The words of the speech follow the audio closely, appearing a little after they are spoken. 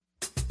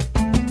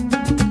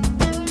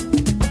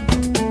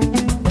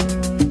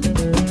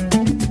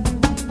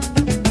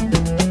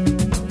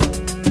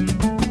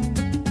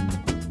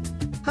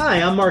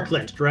Hi, I'm Mark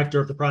Lynch,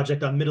 Director of the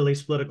Project on Middle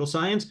East Political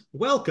Science.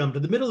 Welcome to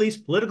the Middle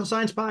East Political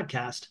Science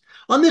Podcast.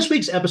 On this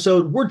week's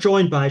episode, we're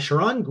joined by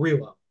Sharon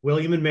Griwa,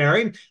 William and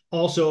Mary,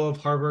 also of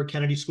Harvard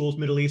Kennedy School's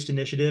Middle East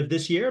Initiative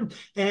this year,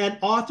 and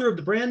author of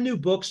the brand new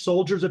book,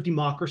 Soldiers of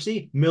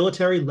Democracy,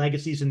 Military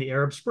Legacies in the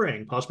Arab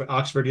Spring, published by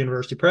Oxford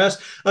University Press.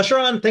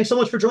 Sharon, thanks so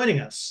much for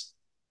joining us.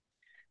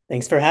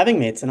 Thanks for having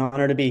me. It's an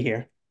honor to be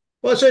here.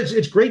 Well, so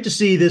it's great to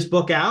see this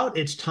book out.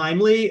 It's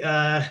timely,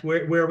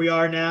 where we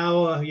are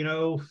now,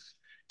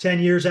 10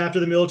 years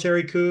after the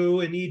military coup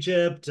in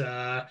Egypt,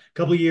 a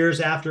couple of years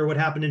after what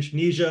happened in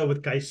Tunisia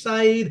with Kais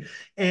Saied.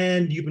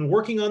 And you've been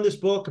working on this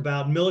book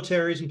about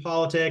militaries and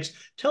politics.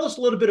 Tell us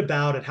a little bit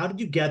about it. How did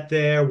you get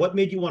there? What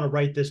made you want to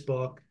write this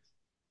book?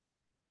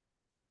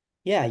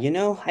 Yeah,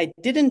 I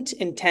didn't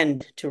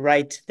intend to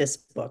write this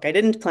book. I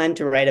didn't plan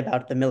to write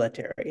about the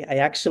military. I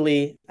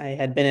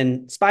had been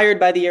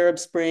inspired by the Arab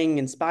Spring,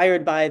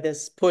 inspired by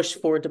this push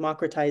for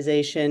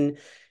democratization.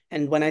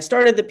 And when I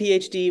started the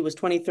PhD, it was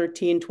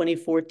 2013,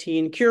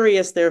 2014,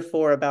 curious,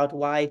 therefore, about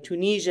why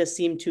Tunisia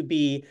seemed to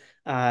be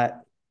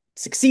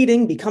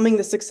succeeding, becoming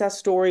the success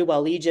story,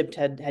 while Egypt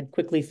had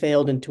quickly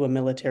failed into a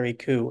military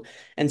coup.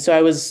 And so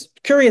I was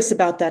curious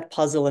about that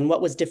puzzle and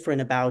what was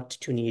different about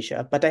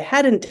Tunisia. But I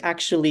hadn't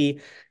actually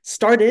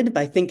started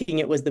by thinking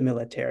it was the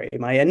military.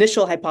 My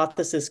initial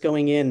hypothesis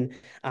going in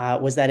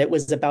was that it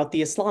was about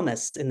the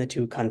Islamists in the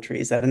two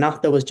countries, that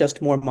Ennahda was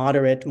just more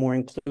moderate, more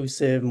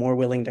inclusive, more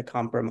willing to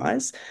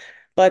compromise.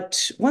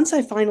 But once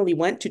I finally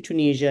went to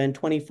Tunisia in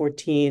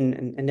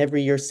 2014 and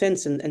every year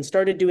since and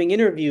started doing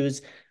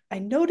interviews, I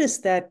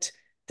noticed that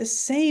the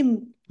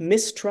same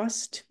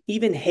mistrust,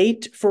 even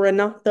hate for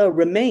Ennahda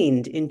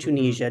remained in Mhm.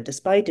 Tunisia,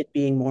 despite it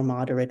being more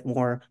moderate,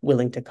 more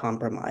willing to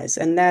compromise.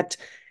 And that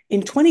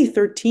in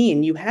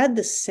 2013, you had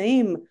the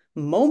same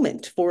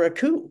moment for a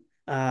coup.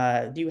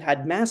 You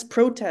had mass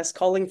protests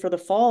calling for the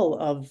fall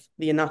of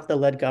the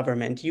Ennahda-led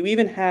government. You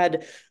even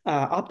had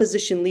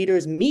opposition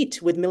leaders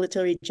meet with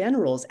military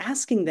generals,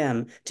 asking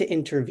them to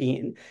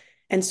intervene.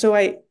 And so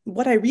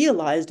what I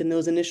realized in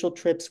those initial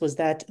trips was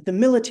that the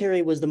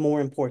military was the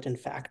more important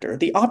factor.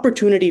 The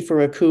opportunity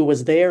for a coup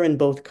was there in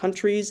both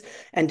countries,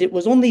 and it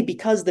was only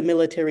because the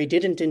military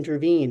didn't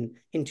intervene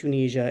in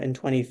Tunisia in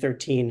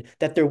 2013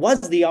 that there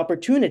was the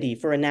opportunity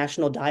for a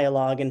national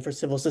dialogue and for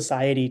civil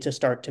society to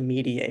start to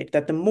mediate.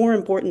 That the more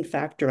important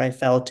factor I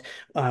felt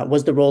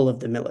was the role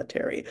of the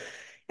military.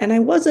 And I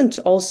wasn't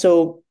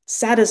also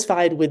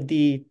satisfied with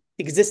the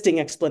existing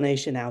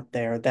explanation out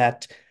there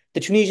that the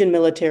Tunisian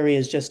military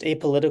is just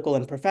apolitical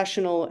and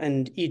professional,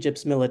 and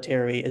Egypt's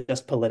military is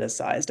just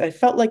politicized. I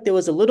felt like there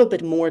was a little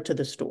bit more to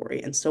the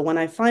story. And so when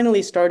I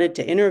finally started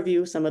to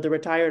interview some of the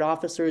retired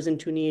officers in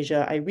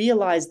Tunisia, I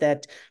realized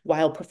that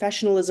while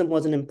professionalism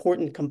was an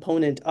important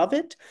component of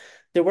it,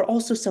 there were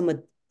also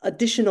some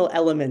additional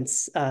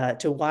elements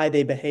to why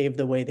they behaved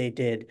the way they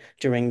did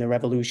during the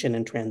revolution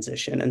and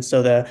transition. And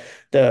so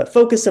the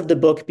focus of the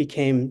book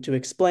became to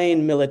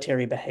explain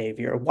military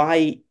behavior,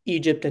 why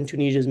Egypt and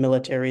Tunisia's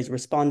militaries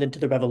responded to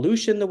the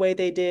revolution the way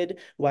they did,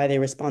 why they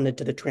responded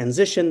to the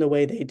transition the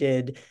way they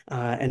did,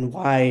 and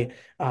why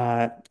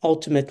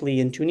ultimately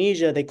in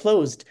Tunisia they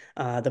closed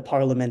the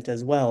parliament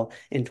as well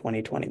in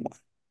 2021.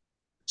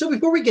 So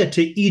before we get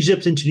to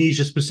Egypt and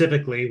Tunisia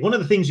specifically, one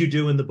of the things you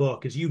do in the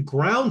book is you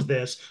ground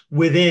this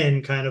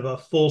within kind of a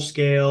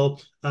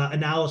full-scale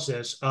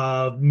analysis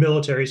of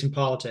militaries and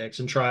politics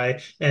and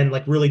try and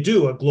like really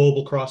do a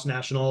global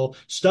cross-national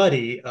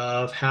study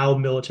of how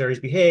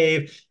militaries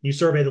behave. You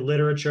survey the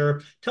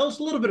literature. Tell us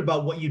a little bit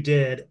about what you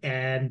did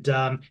and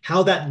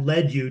how that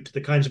led you to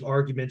the kinds of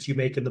arguments you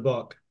make in the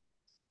book.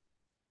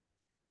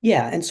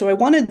 Yeah, and so I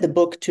wanted the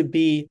book to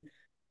be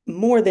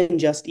more than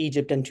just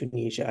Egypt and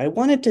Tunisia. I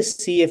wanted to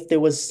see if there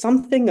was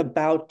something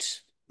about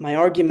my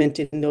argument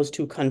in those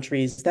two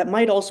countries that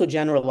might also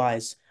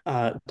generalize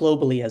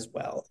globally as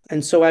well.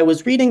 And so I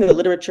was reading the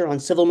literature on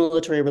civil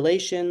military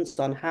relations,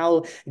 on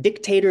how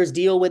dictators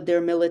deal with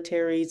their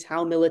militaries,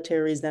 how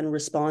militaries then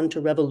respond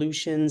to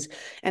revolutions.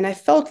 And I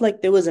felt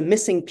like there was a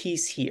missing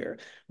piece here,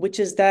 which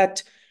is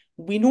that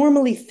we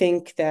normally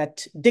think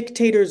that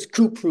dictators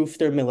coup-proof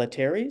their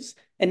militaries,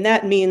 and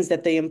that means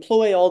that they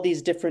employ all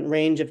these different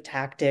range of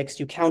tactics.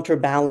 You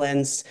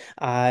counterbalance,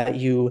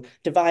 you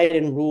divide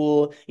and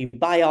rule, you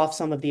buy off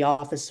some of the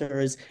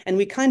officers, and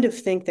we kind of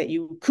think that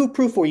you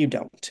coup-proof or you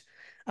don't.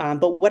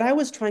 But what I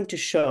was trying to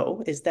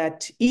show is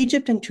that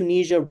Egypt and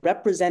Tunisia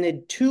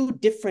represented two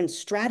different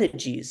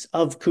strategies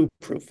of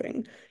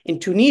coup-proofing. In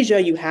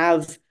Tunisia, you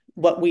have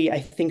what we, I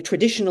think,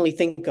 traditionally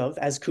think of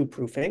as coup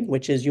proofing,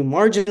 which is you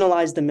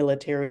marginalize the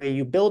military,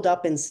 you build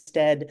up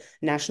instead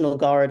National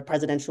Guard,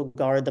 Presidential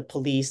Guard, the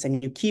police,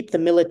 and you keep the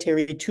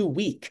military too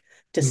weak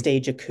to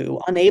stage a coup,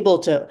 unable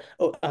to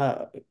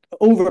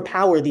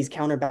overpower these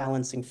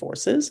counterbalancing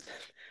forces.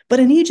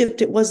 But in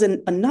Egypt, it was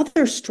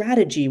another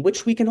strategy,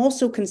 which we can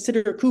also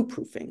consider coup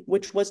proofing,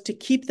 which was to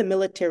keep the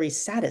military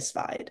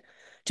satisfied.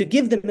 to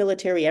give the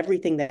military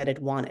everything that it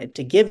wanted,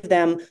 to give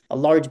them a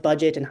large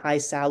budget and high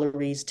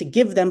salaries, to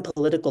give them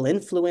political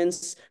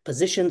influence,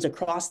 positions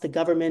across the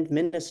government,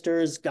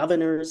 ministers,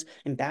 governors,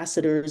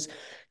 ambassadors,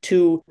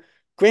 to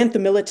grant the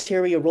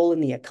military a role in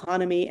the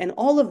economy. And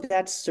all of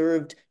that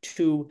served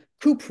to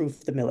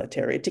coup-proof the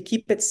military, to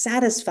keep it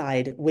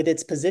satisfied with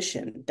its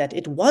position, that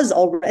it was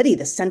already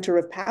the center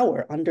of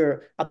power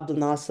under Abdel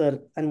Nasser,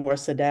 Anwar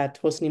Sadat,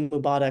 Hosni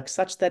Mubarak,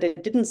 such that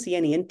it didn't see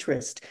any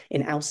interest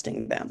in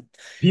ousting them.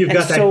 And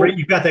so,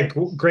 You've got that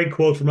great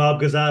quote from Ab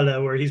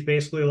Ghazala where he's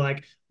basically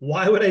like,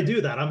 "Why would I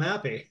do that? I'm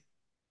happy."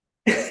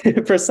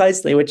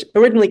 precisely, which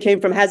originally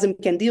came from Hazem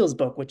Kandil's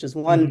book, which is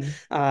one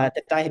Mhm.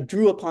 that I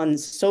drew upon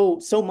so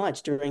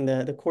much during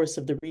the course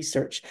of the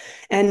research.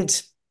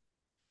 And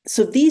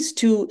so these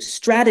two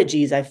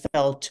strategies, I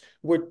felt,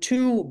 were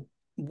two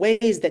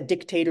ways that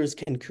dictators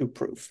can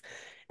coup-proof.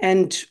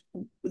 And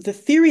the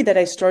theory that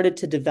I started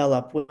to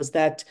develop was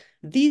that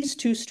these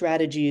two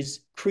strategies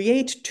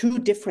create two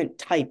different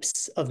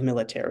types of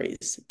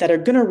militaries that are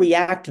going to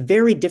react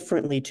very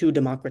differently to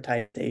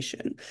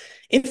democratization.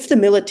 If the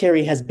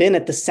military has been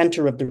at the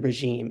center of the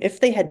regime, if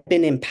they had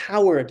been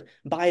empowered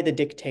by the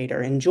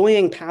dictator,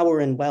 enjoying power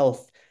and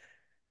wealth,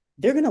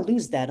 they're going to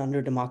lose that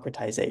under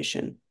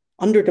democratization.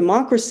 Under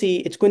democracy,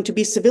 it's going to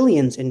be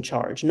civilians in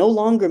charge, no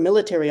longer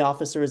military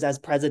officers as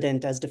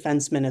president, as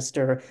defense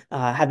minister,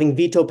 having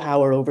veto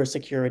power over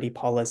security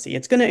policy.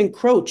 It's going to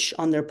encroach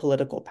on their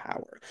political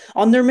power,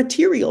 on their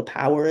material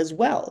power as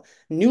well.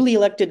 Newly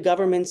elected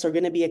governments are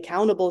going to be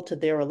accountable to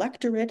their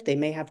electorate. They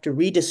may have to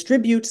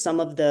redistribute some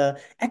of the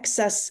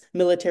excess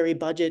military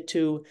budget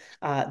to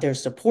their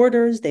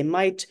supporters. They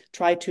might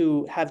try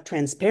to have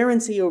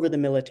transparency over the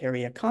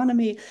military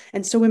economy.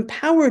 And so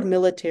empowered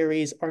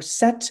militaries are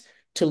set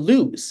to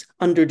lose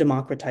under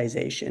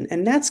democratization.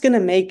 And that's going to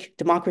make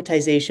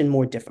democratization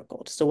more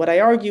difficult. So what I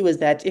argue is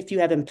that if you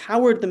have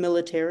empowered the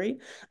military,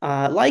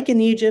 like in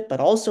Egypt, but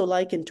also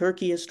like in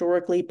Turkey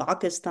historically,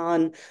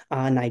 Pakistan,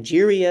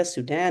 Nigeria,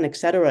 Sudan, et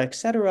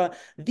cetera,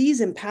 these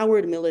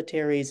empowered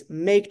militaries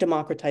make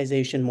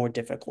democratization more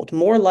difficult,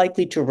 more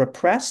likely to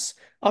repress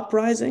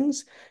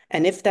uprisings,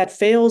 and if that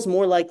fails,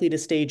 more likely to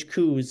stage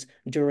coups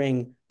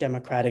during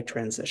democratic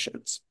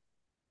transitions.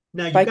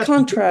 Now you've By got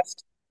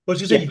contrast, I was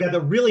going to say, yeah, you've got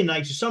the really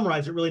nice, you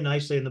summarize it really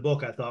nicely in the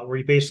book, I thought, where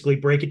you basically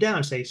break it down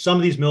and say some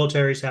of these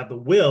militaries have the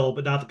will,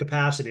 but not the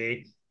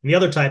capacity. And the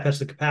other type has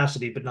the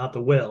capacity, but not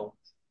the will.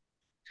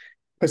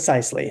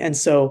 precisely. And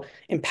so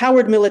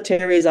empowered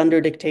militaries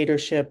under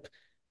dictatorship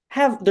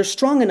they're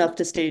strong enough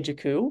to stage a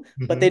coup,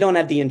 but they Mm-hmm. don't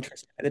have the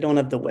interest. They don't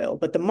have the will.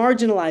 But the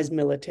marginalized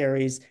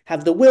militaries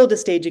have the will to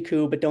stage a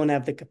coup, but don't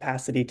have the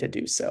capacity to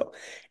do so.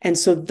 And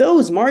so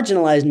those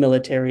marginalized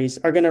militaries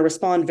are going to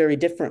respond very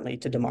differently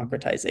to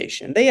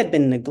democratization. They had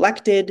been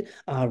neglected,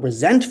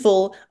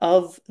 resentful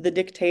of the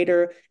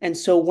dictator. And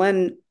so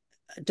when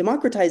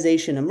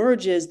democratization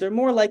emerges, they're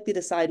more likely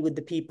to side with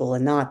the people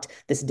and not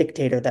this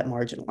dictator that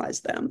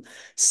marginalized them.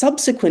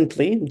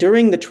 Subsequently,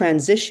 during the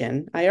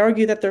transition, I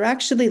argue that they're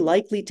actually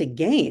likely to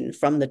gain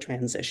from the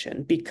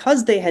transition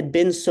because they had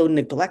been so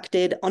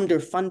neglected,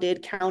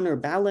 underfunded,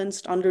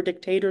 counterbalanced under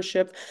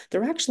dictatorship.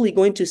 They're actually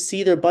going to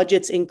see their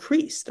budgets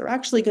increase. They're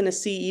actually going to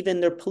see even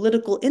their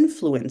political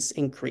influence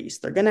increase.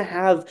 They're going to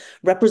have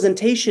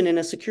representation in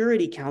a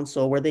Security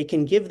Council where they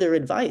can give their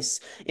advice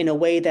in a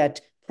way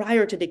that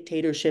prior to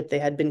dictatorship, they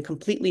had been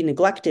completely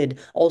neglected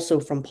also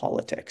from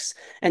politics.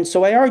 And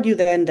so I argue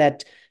then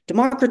that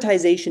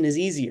democratization is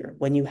easier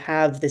when you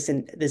have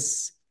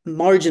this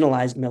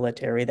marginalized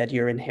military that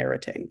you're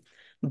inheriting.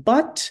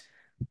 But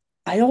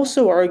I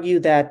also argue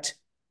that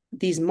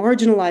these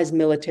marginalized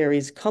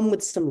militaries come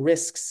with some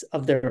risks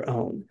of their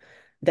own.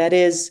 That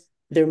is,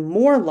 they're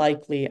more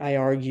likely, I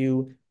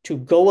argue, to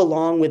go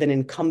along with an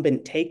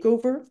incumbent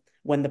takeover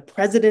when the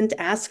president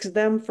asks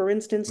them, for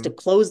instance, to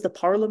close the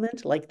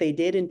parliament like they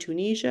did in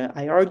Tunisia.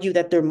 I argue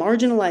that their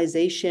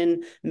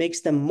marginalization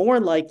makes them more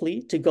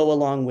likely to go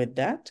along with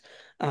that.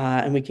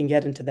 And we can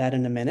get into that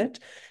in a minute.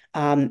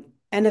 And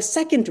a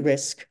second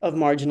risk of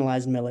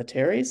marginalized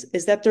militaries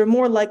is that they're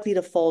more likely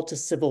to fall to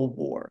civil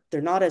war. They're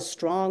not as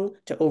strong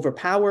to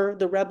overpower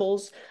the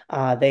rebels.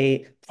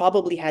 They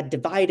probably had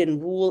divide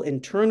and rule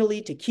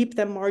internally to keep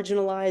them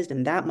marginalized,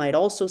 and that might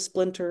also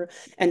splinter.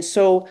 And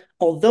so,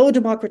 although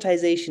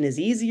democratization is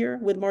easier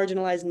with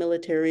marginalized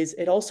militaries,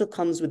 it also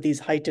comes with these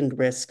heightened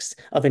risks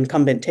of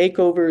incumbent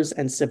takeovers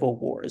and civil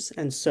wars.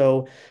 And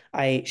so,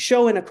 I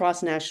show in a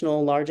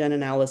cross-national large N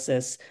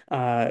analysis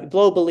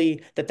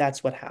globally that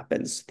that's what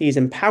happens. These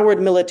empowered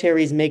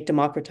militaries make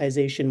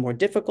democratization more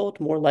difficult,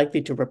 more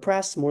likely to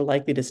repress, more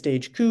likely to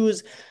stage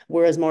coups,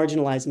 whereas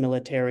marginalized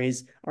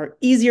militaries are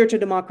easier to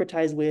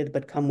democratize with,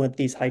 but come with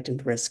these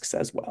heightened risks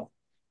as well.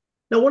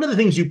 Now, one of the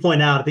things you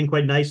point out, I think,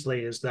 quite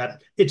nicely is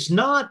that it's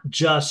not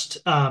just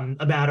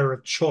a matter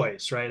of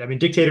choice, right? I mean,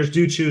 dictators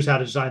do choose how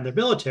to design their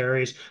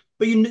militaries,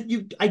 but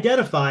you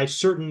identify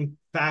certain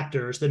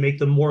factors that make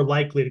them more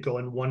likely to go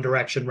in one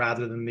direction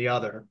rather than the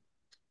other.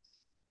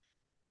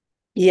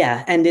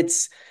 Yeah, and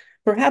it's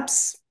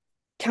perhaps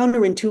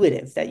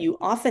counterintuitive that you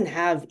often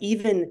have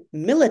even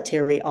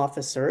military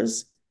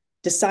officers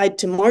decide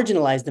to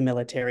marginalize the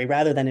military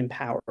rather than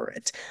empower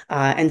it.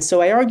 And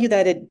so I argue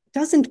that it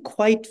doesn't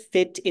quite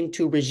fit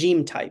into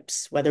regime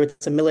types, whether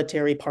it's a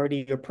military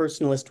party or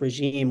personalist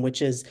regime,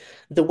 which is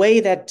the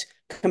way that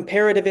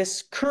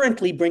comparativists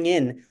currently bring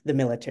in the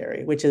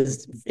military, which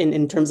is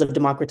in terms of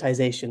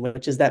democratization,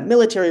 which is that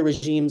military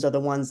regimes are the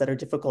ones that are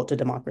difficult to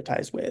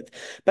democratize with.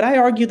 But I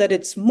argue that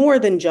it's more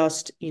than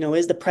just,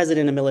 is the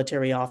president a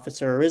military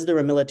officer or is there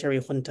a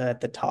military junta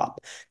at the top?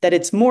 That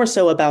it's more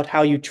so about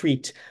how you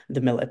treat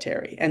the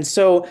military. And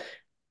so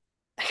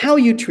how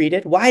you treat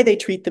it, why they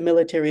treat the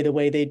military the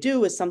way they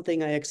do is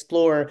something I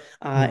explore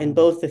in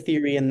both the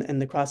theory and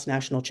the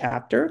cross-national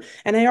chapter.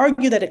 And I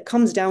argue that it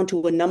comes down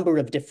to a number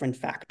of different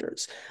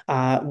factors.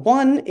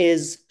 One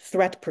is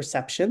threat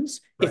perceptions.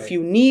 Right. If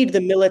you need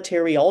the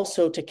military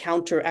also to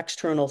counter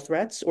external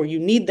threats, or you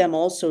need them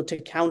also to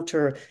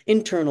counter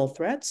internal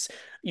threats,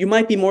 you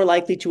might be more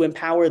likely to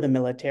empower the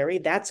military.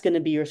 That's going to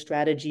be your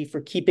strategy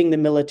for keeping the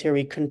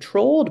military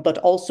controlled, but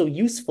also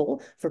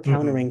useful for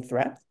countering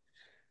threats.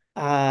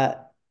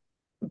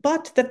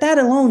 But that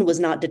alone was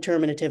not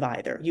determinative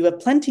either. You have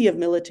plenty of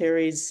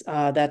militaries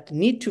that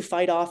need to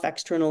fight off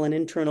external and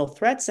internal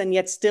threats and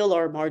yet still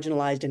are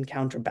marginalized and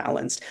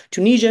counterbalanced.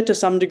 Tunisia to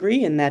some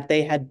degree in that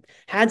they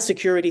had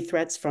security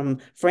threats from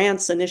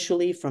France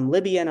initially, from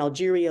Libya and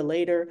Algeria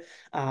later,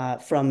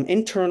 from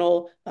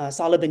internal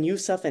Saleh bin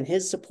Yusuf and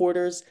his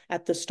supporters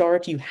at the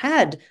start. You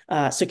had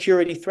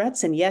security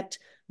threats and yet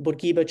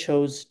Bourguiba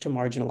chose to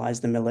marginalize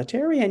the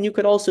military. And you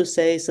could also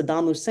say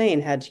Saddam Hussein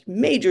had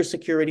major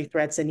security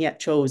threats and yet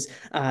chose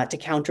to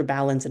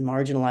counterbalance and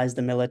marginalize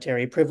the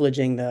military,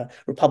 privileging the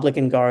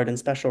Republican Guard and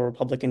Special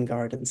Republican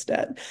Guard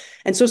instead.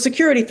 And so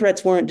security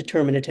threats weren't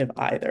determinative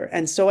either.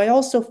 And so I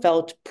also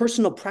felt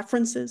personal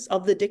preferences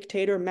of the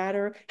dictator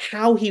matter,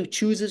 how he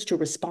chooses to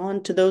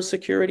respond to those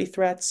security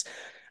threats.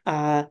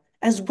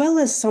 As well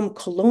as some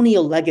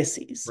colonial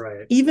legacies.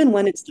 Right. Even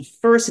when it's the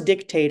first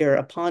dictator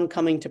upon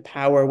coming to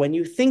power, when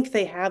you think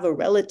they have a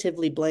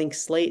relatively blank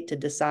slate to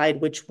decide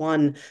which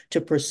one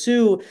to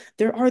pursue,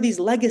 there are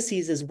these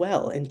legacies as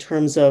well in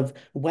terms of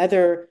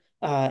whether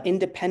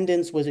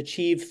independence was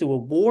achieved through a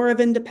war of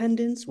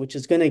independence, which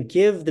is going to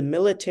give the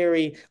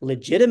military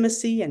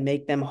legitimacy and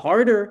make them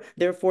harder,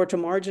 therefore, to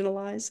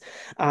marginalize.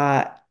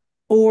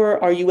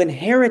 Or are you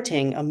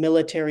inheriting a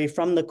military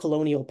from the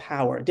colonial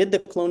power? Did the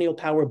colonial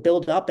power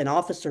build up an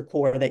officer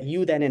corps that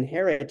you then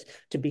inherit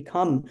to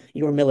become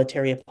your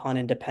military upon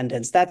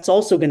independence? That's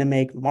also going to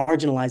make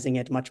marginalizing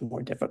it much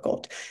more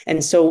difficult.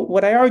 And so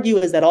what I argue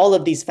is that all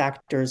of these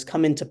factors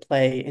come into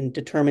play in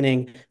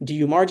determining, do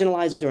you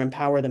marginalize or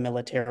empower the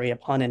military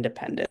upon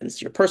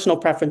independence? Your personal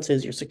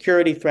preferences, your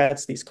security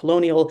threats, these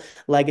colonial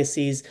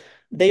legacies,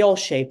 they all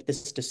shape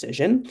this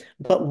decision.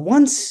 But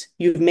once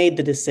you've made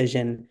the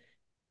decision,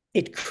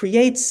 it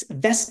creates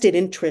vested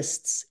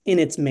interests in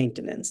its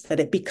maintenance, that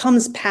it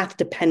becomes path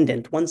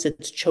dependent once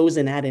it's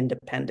chosen at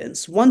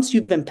independence. Once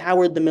you've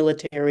empowered the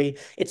military,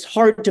 it's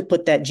hard to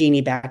put that genie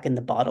back in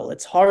the bottle.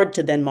 It's hard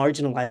to then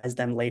marginalize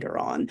them later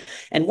on.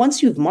 And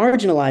once you've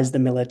marginalized the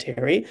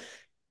military,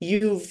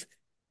 you've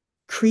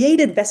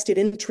created vested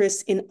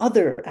interests in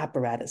other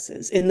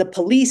apparatuses, in the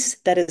police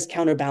that is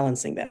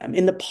counterbalancing them,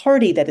 in the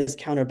party that is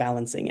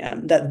counterbalancing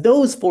them, that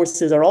those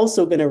forces are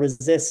also going to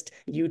resist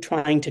you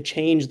trying to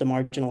change the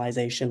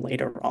marginalization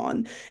later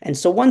on. And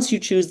so once you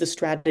choose the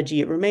strategy,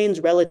 it remains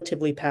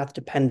relatively path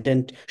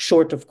dependent,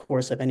 short, of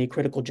course, of any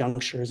critical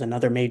junctures and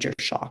other major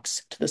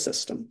shocks to the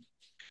system.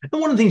 And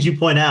one of the things you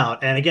point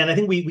out, and again, I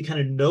think we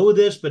kind of know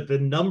this, but the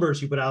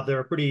numbers you put out there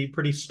are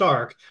pretty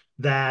stark,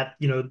 that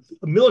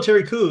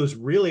military coups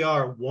really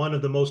are one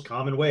of the most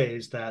common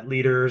ways that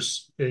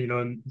leaders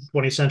in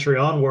 20th century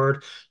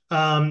onward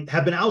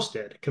have been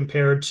ousted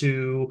compared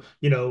to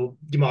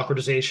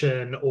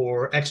democratization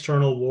or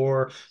external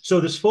war.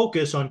 So this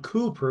focus on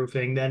coup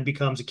proofing then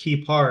becomes a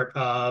key part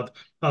of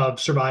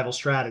survival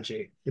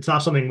strategy. It's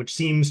not something which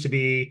seems to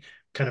be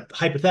kind of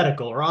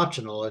hypothetical or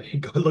optional.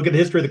 Look at the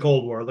history of the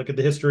Cold War, look at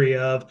the history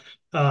of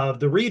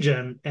the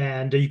region,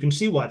 and you can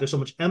see why there's so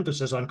much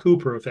emphasis on coup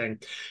proofing.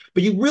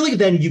 But you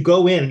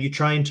go in and you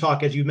try and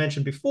talk, as you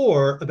mentioned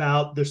before,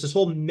 about there's this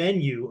whole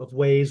menu of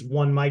ways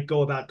one might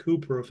go about coup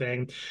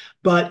proofing,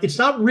 but it's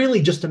not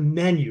really just a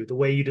menu the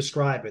way you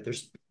describe it.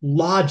 There's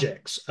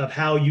logics of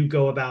how you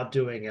go about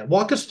doing it.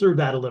 Walk us through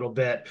that a little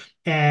bit,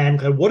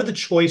 and what are the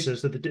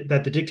choices that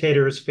the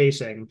dictator is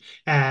facing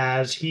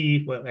as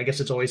he, well, I guess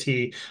it's always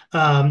he,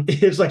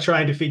 is like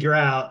trying to figure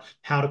out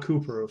how to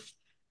coup proof.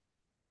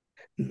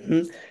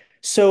 Mm-hmm.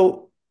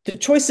 So the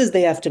choices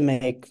they have to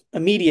make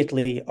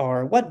immediately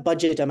are, what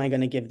budget am I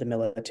going to give the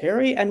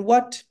military, and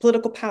what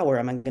political power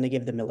am I going to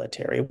give the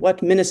military?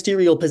 What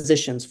ministerial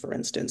positions, for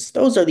instance?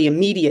 Those are the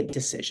immediate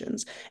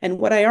decisions. And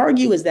what I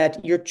argue is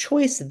that your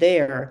choice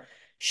there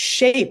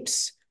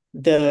shapes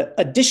the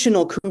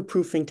additional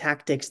coup-proofing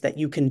tactics that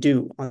you can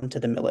do onto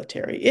the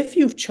military. If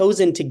you've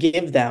chosen to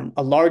give them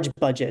a large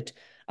budget,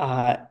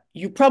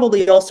 you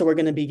probably also are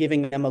going to be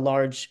giving them a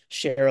large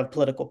share of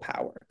political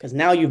power because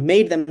now you've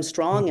made them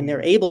strong and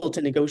they're Mhm. able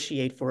to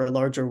negotiate for a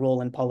larger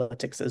role in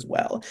politics as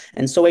well.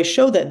 And so I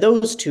show that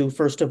those two,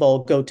 first of all,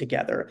 go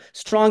together.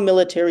 Strong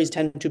militaries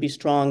tend to be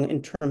strong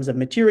in terms of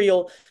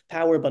material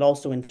power, but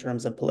also in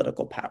terms of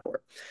political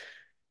power.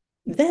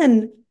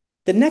 Then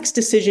the next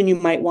decision you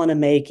might want to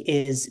make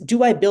is,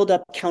 do I build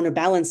up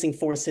counterbalancing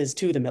forces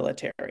to the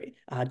military?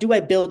 Do I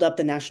build up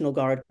the National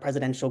Guard,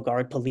 Presidential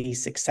Guard,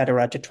 police, et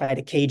cetera, to try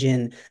to cage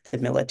in the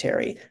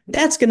military?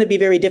 That's going to be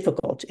very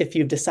difficult if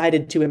you've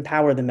decided to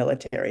empower the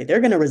military.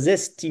 They're going to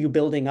resist you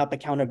building up a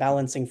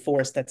counterbalancing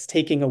force that's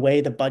taking away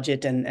the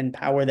budget and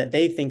power that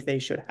they think they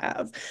should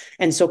have.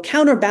 And so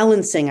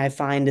counterbalancing, I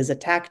find, is a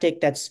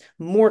tactic that's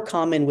more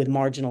common with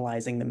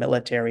marginalizing the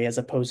military as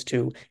opposed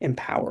to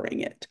empowering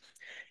it.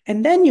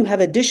 And then you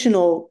have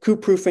additional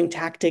coup-proofing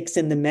tactics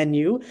in the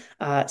menu,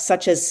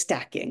 such as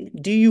stacking.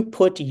 Do you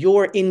put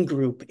your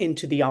in-group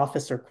into the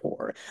officer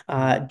corps?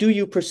 Do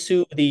you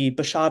pursue the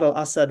Bashar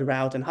al-Assad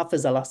route and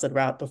Hafiz al-Assad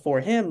route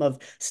before him of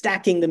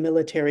stacking the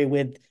military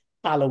with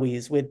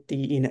Alawis, with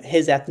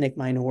his ethnic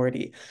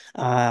minority?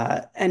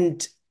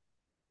 And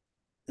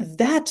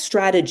that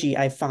strategy,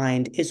 I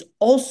find, is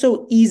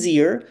also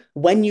easier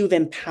when you've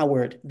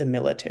empowered the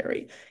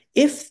military.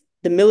 If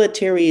the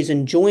military is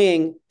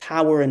enjoying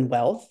power and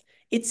wealth,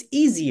 it's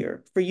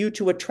easier for you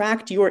to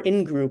attract your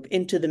in-group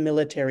into the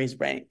military's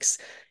ranks.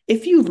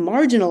 If you've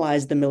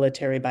marginalized the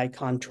military, by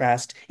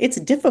contrast, it's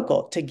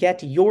difficult to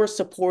get your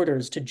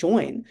supporters to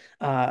join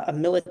a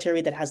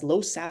military that has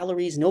low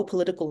salaries, no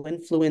political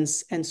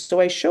influence. And so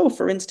I show,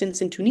 for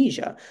instance, in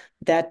Tunisia,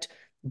 that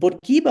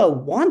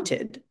Bourguiba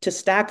wanted to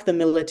stack the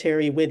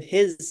military with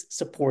his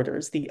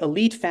supporters, the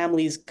elite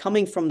families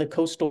coming from the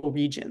coastal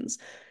regions.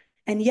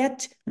 And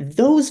yet,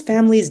 those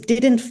families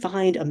didn't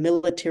find a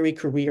military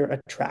career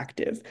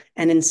attractive.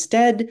 And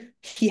instead,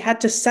 he had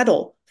to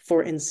settle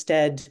for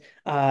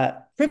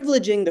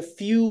privileging the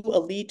few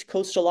elite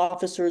coastal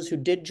officers who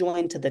did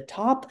join to the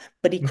top,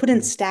 but he couldn't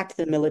Mhm. stack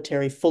the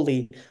military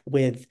fully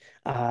with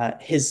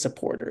his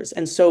supporters.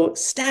 And so,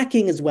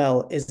 stacking as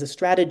well is a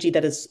strategy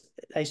that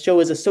I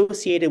show is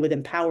associated with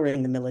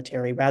empowering the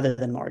military rather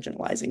than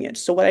marginalizing it.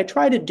 So, what I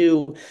try to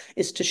do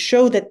is to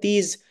show that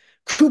these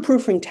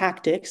coup-proofing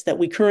tactics that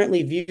we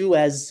currently view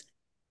as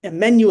a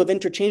menu of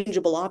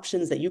interchangeable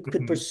options that you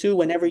could Mhm. pursue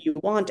whenever you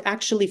want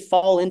actually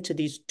fall into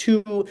these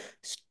two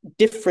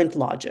different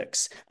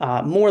logics,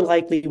 more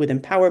likely with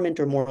empowerment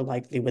or more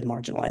likely with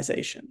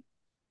marginalization.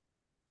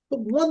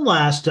 But one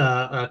last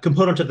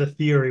component of the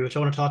theory, which I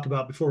want to talk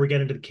about before we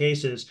get into the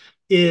cases,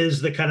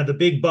 is the kind of the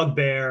big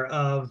bugbear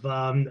of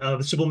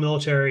civil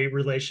military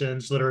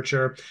relations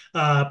literature,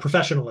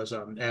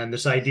 professionalism, and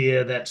this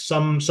idea that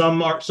some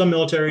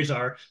militaries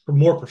are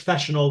more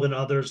professional than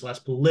others, less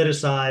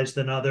politicized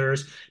than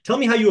others. Tell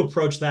me how you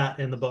approach that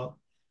in the book.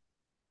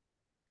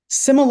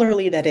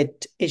 Similarly, that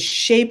it is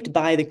shaped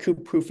by the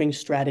coup-proofing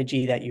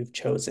strategy that you've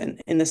chosen.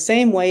 In the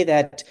same way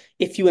that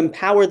if you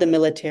empower the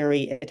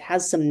military, it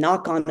has some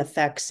knock-on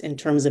effects in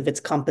terms of its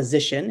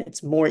composition.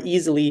 It's more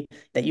easily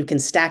that you can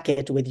stack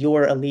it with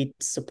your elite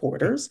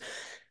supporters.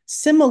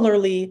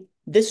 Similarly,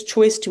 this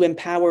choice to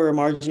empower or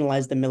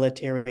marginalize the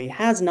military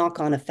has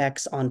knock-on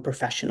effects on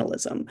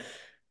professionalism.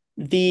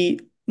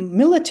 The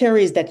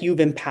militaries that you've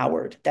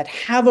empowered that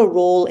have a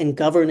role in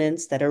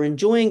governance, that are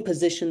enjoying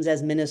positions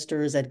as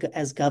ministers,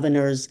 as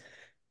governors,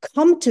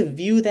 come to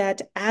view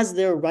that as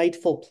their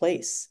rightful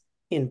place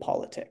in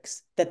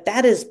politics, that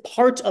that is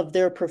part of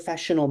their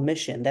professional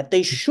mission, that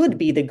they should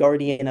be the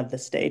guardian of the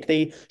state.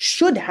 They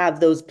should have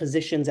those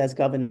positions as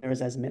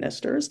governors, as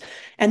ministers.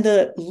 And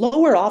the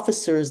lower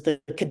officers, the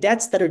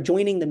cadets that are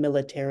joining the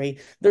military,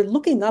 they're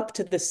looking up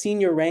to the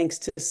senior ranks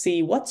to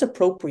see what's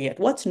appropriate,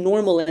 what's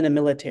normal in a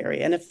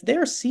military. And if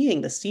they're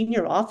seeing the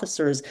senior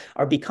officers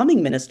are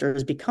becoming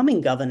ministers,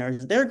 becoming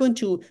governors, they're going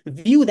to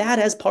view that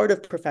as part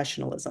of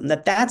professionalism,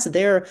 that that's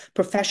their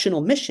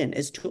professional mission,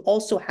 is to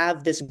also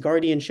have this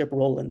guardianship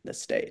role in the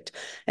state.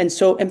 And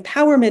so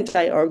empowerment,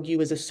 I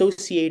argue, is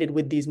associated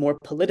with these more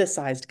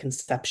politicized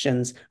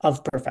conceptions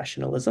of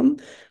professionalism.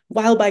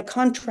 While by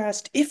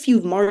contrast, if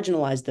you've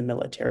marginalized the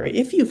military,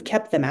 if you've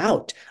kept them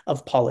out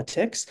of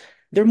politics,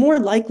 they're more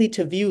likely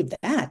to view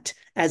that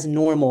as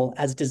normal,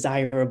 as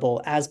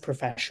desirable, as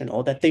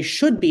professional, that they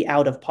should be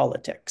out of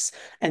politics.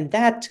 And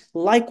that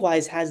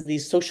likewise has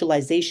these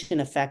socialization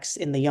effects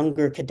in the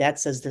younger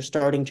cadets as they're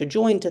starting to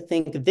join to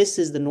think this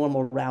is the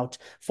normal route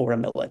for a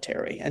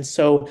military. And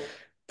so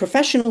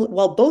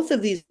while both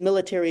of these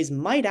militaries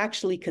might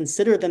actually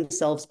consider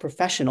themselves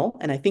professional,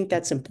 and I think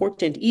that's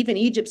important, even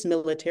Egypt's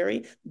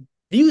military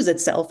views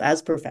itself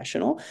as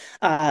professional.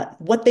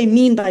 What they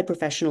mean by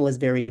professional is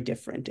very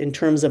different in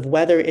terms of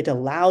whether it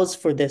allows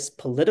for this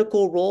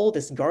political role,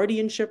 this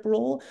guardianship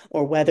role,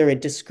 or whether it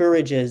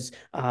discourages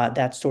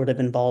that sort of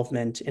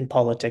involvement in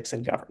politics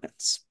and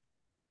governance.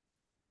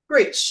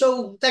 Great.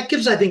 So that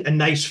gives, I think, a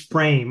nice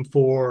frame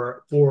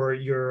for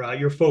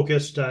your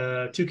focused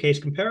two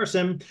case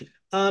comparison.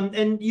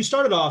 And you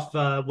started off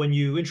when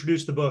you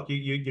introduced the book.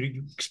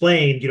 You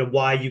explained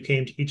why you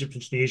came to Egypt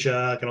and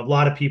Tunisia. Kind of a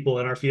lot of people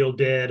in our field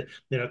did.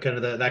 Kind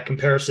of that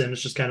comparison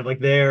is just kind of like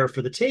there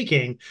for the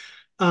taking.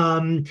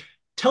 Um,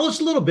 Tell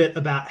us a little bit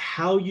about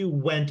how you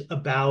went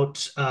about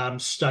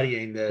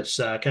studying this.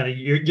 Kind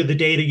of the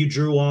data you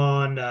drew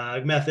on,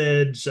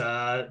 methods.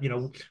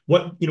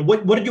 What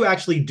did you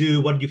actually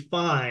do? What did you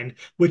find,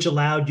 which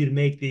allowed you to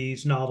make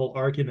these novel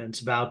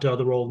arguments about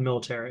the role of the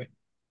military?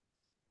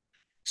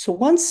 So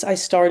once I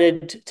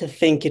started to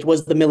think it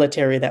was the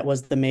military that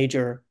was the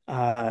major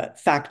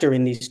factor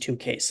in these two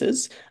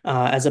cases,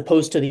 as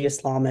opposed to the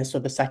Islamists or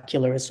the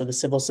secularists or the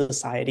civil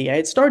society, I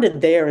had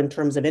started there in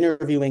terms of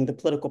interviewing the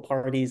political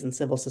parties and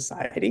civil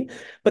society.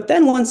 But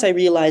then once I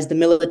realized the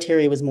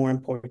military was more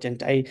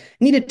important, I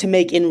needed to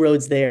make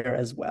inroads there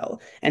as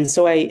well. And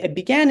so I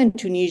began in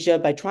Tunisia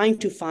by trying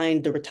to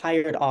find the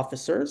retired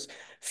officers.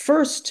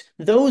 First,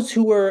 those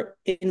who were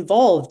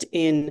involved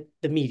in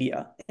the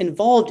media,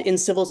 involved in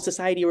civil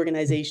society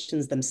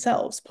organizations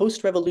themselves.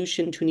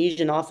 Post-revolution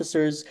Tunisian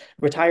officers,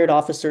 retired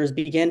officers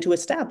began to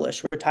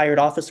establish retired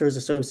officers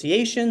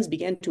associations,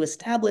 began to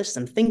establish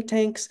some think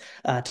tanks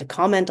to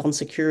comment on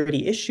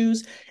security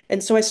issues.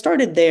 And so I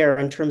started there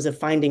in terms of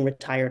finding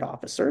retired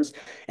officers.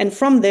 And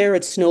from there,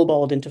 it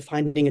snowballed into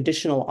finding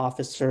additional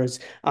officers.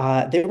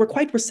 They were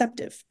quite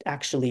receptive,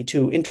 actually,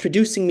 to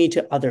introducing me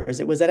to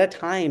others. It was at a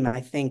time, I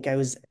think,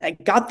 I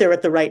got there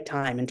at the right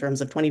time in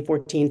terms of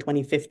 2014,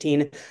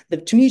 2015. The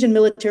Tunisian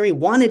military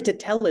wanted to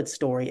tell its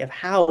story of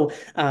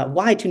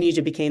why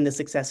Tunisia became the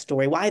success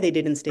story, why they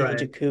didn't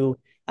stage a Right. coup.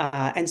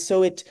 And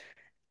so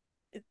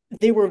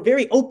they were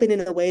very open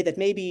in a way that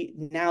maybe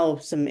now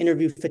some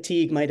interview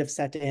fatigue might have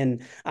set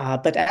in.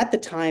 But at the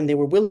time, they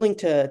were willing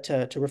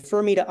to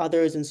refer me to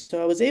others. And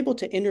so I was able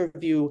to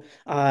interview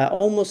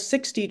almost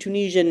 60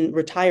 Tunisian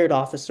retired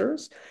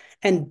officers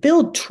and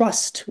build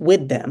trust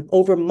with them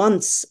over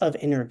months of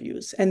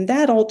interviews. And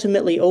that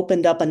ultimately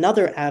opened up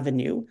another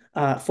avenue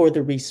for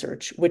the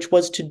research, which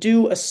was to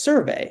do a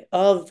survey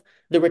of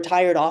the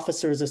Retired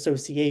Officers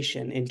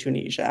Association in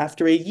Tunisia.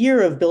 After a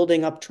year of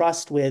building up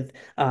trust with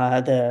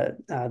the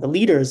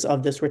leaders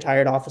of this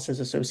Retired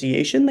Officers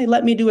Association, they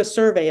let me do a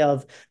survey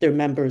of their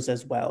members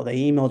as well. They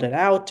emailed it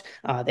out.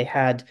 They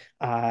had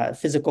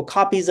physical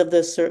copies of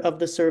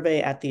the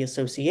survey at the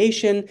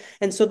association,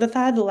 and so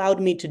that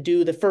allowed me to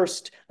do the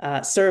first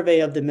survey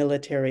of the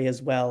military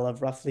as well,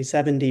 of roughly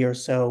 70 or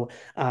so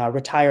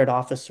retired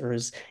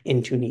officers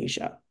in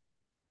Tunisia.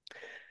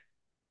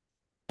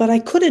 But I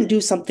couldn't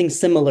do something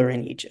similar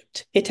in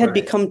Egypt. It had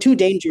Right. become too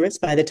dangerous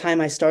by the time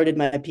I started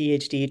my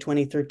PhD,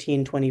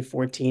 2013,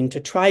 2014, to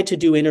try to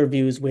do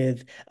interviews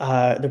with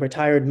the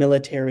retired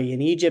military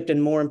in Egypt,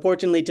 and more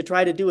importantly, to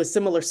try to do a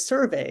similar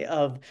survey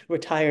of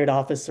retired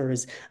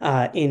officers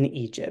in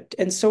Egypt.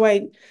 And so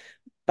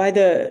by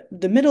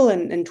the middle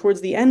and towards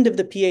the end of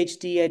the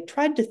PhD, I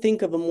tried to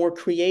think of a more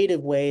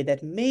creative way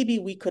that maybe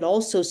we could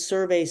also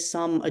survey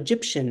some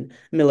Egyptian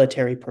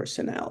military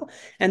personnel.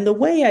 And the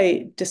way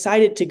I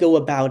decided to go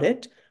about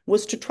it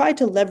was to try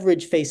to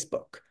leverage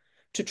Facebook,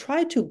 to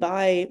try to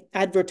buy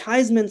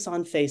advertisements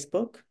on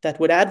Facebook that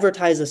would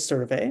advertise a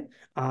survey,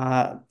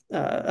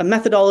 a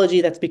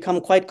methodology that's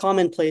become quite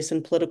commonplace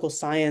in political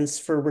science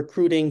for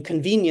recruiting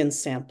convenience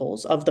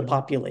samples of the Mhm.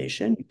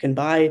 population. You can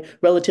buy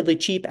relatively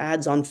cheap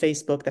ads on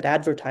Facebook that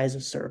advertise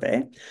a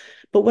survey.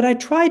 But what I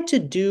tried to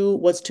do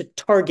was to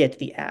target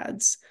the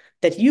ads.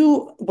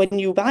 When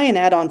you buy an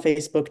ad on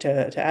Facebook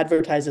to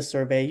advertise a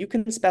survey, you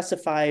can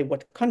specify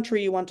what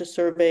country you want to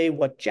survey,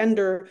 what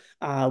gender,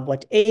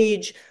 what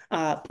age,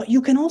 but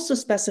you can also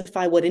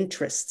specify what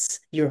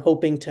interests you're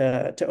hoping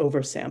to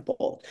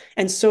oversample.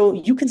 And so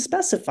you can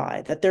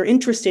specify that they're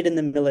interested in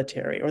the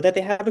military or that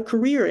they have a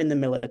career in the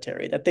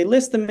military, that they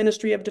list the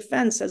Ministry of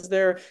Defense as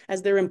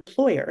their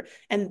employer.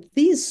 And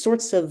these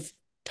sorts of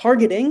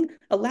targeting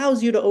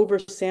allows you to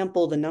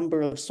oversample the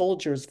number of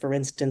soldiers, for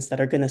instance, that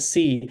are going to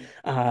see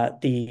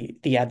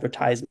the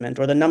advertisement,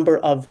 or the number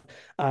of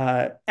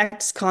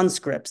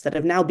ex-conscripts that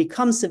have now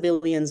become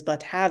civilians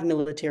but have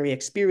military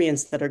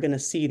experience that are going to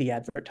see the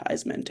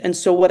advertisement. And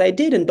so what I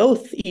did in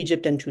both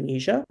Egypt and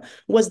Tunisia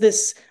was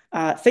this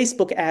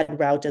Facebook ad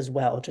route as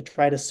well, to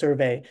try to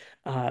survey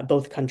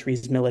both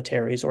countries'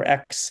 militaries or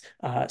Mhm.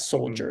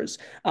 ex-soldiers.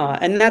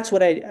 And that's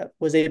what I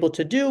was able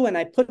to do. And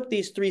I put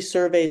these three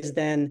surveys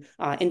then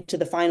into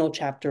the final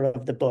chapter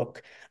of the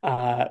book,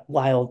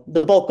 while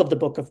the bulk of the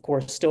book, of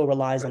course, still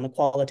relies on the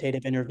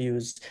qualitative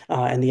interviews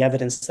and the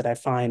evidence that I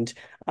find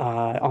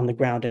on the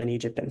ground in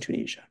Egypt and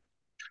Tunisia.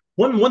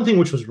 One thing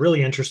which was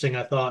really interesting,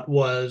 I thought,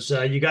 was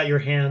you got your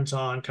hands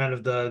on kind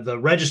of the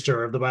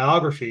register of the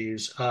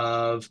biographies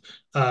of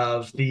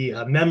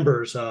the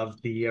members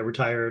of the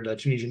retired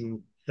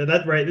Tunisian.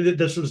 That right?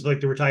 This was like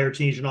the retired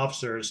Tunisian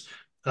officers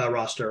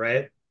roster,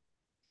 right?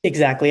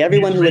 Exactly.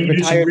 Everyone who had You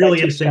do some retired by really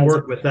interesting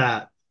work with 2000.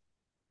 that.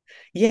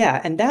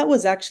 Yeah, and that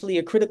was actually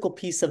a critical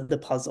piece of the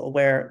puzzle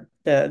where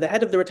the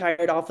head of the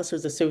Retired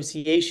Officers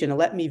Association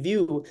let me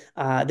view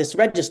this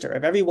register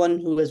of everyone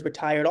who has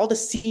retired, all the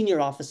senior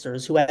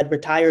officers who had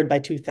retired by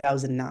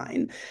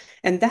 2009.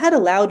 And that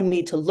allowed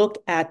me to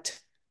look at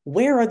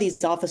where are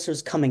these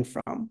officers coming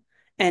from?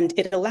 And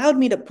it allowed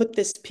me to put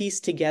this piece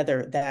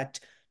together that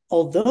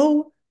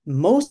although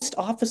most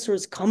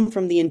officers come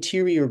from the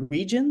interior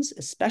regions,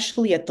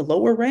 especially at the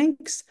lower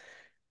ranks,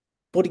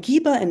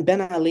 Bourguiba and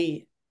Ben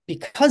Ali,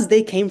 because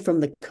they came from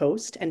the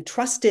coast and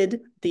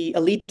trusted the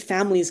elite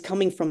families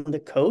coming from the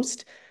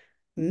coast,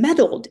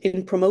 meddled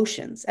in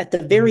promotions at the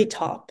very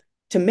top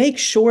to make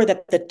sure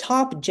that the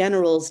top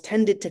generals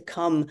tended to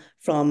come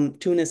from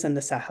Tunis and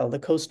the Sahel, the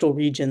coastal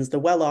regions, the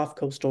well-off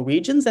coastal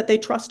regions that they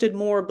trusted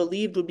more,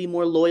 believed would be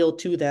more loyal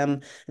to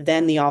them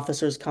than the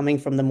officers coming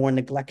from the more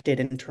neglected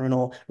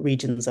internal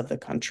regions of the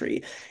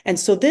country. And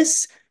so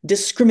this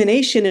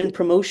discrimination in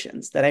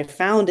promotions that I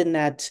found in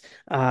that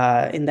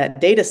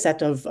data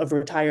set of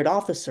retired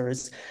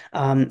officers,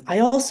 I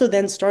also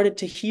then started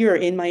to hear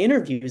in my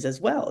interviews as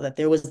well that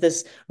there was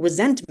this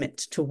resentment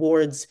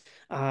towards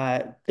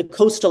the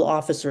coastal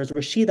officers,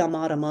 Rashid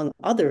Ahmad among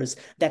others,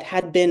 that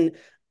had been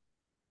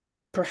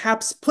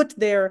perhaps put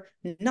there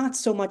not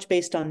so much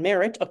based on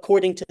merit,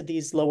 according to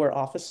these lower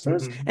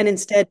officers, and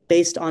instead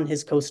based on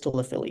his coastal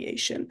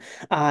affiliation.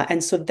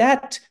 And so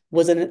that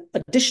was an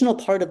additional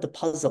part of the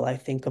puzzle, I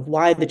think, of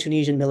why the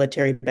Tunisian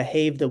military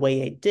behaved the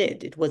way it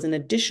did. It was an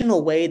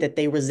additional way that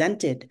they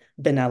resented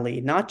Ben Ali,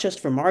 not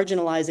just for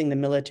marginalizing the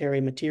military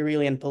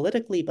materially and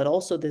politically, but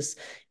also this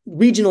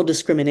regional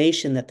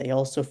discrimination that they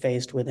also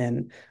faced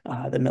within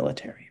the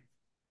military.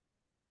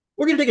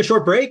 We're going to take a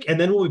short break, and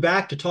then we'll be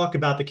back to talk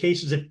about the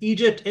cases of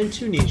Egypt and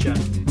Tunisia.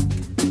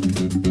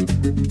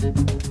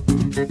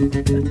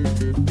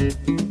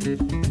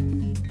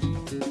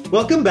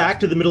 Welcome back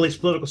to the Middle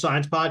East Political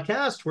Science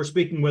Podcast. We're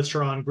speaking with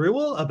Sharran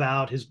Grewal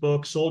about his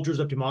book, Soldiers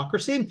of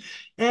Democracy.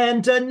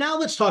 And now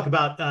let's talk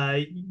about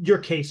your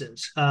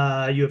cases.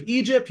 You have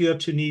Egypt, you have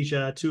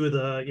Tunisia, two of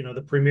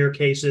the premier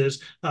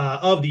cases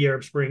of the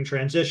Arab Spring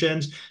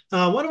transitions.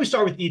 Why don't we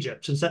start with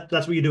Egypt, since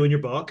that's what you do in your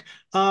book,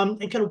 and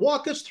kind of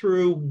walk us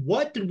through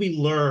what did we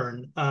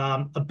learn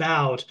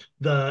about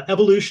the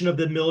evolution of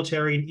the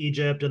military in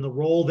Egypt and the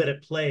role that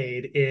it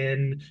played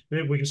in,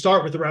 we can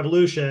start with the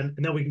revolution,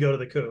 and then we can go to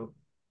the coup.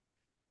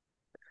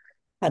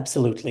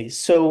 Absolutely.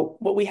 So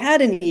what we had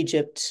in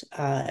Egypt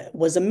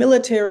was a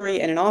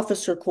military and an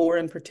officer corps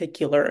in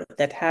particular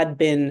that had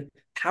been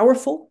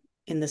powerful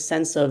in the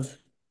sense of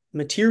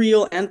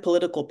material and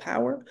political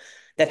power,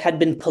 that had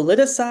been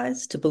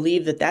politicized to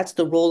believe that that's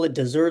the role it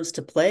deserves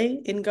to play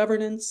in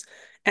governance,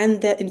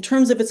 and that in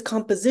terms of its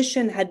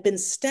composition had been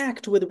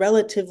stacked with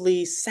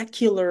relatively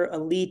secular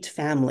elite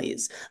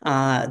families.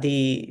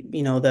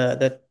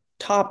 The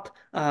top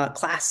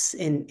class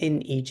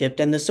in Egypt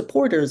and the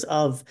supporters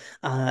of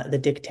the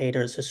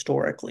dictators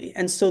historically.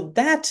 And so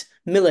that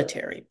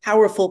military,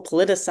 powerful,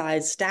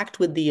 politicized, stacked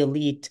with the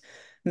elite,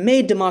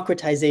 made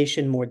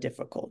democratization more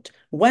difficult.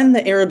 When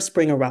the Arab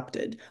Spring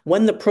erupted,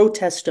 when the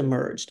protest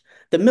emerged,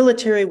 the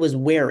military was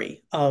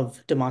wary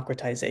of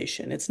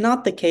democratization. It's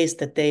not the case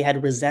that they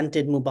had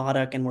resented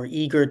Mubarak and were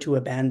eager to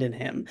abandon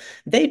him.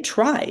 They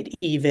tried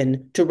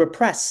even to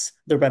repress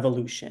the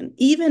revolution,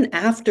 even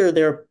after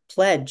their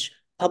pledge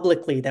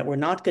publicly that we're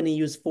not going to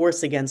use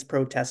force against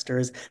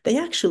protesters. They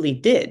actually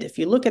did. If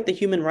you look at the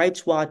Human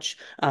Rights Watch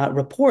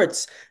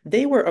reports,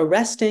 they were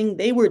arresting,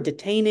 they were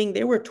detaining,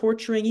 they were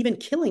torturing, even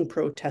killing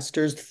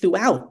protesters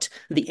throughout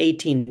the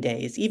 18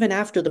 days, even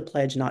after the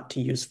pledge not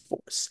to use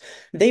force.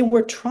 They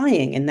were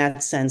trying, in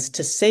that sense,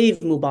 to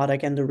save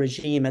Mubarak and the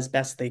regime as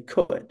best they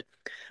could.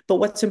 But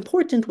what's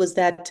important was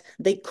that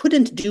they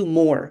couldn't do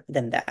more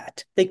than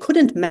that. They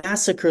couldn't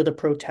massacre the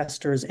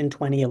protesters in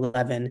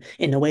 2011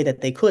 in a way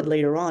that they could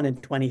later on in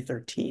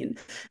 2013.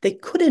 They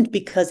couldn't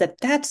because at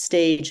that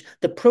stage,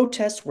 the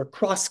protests were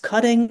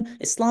cross-cutting,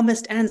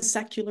 Islamist and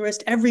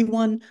secularist.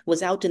 Everyone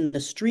was out in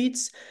the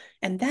streets.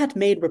 And that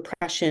made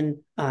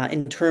repression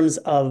in terms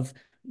of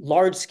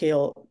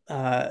large-scale,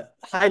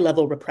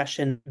 high-level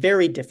repression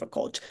very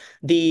difficult.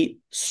 The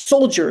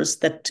soldiers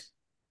that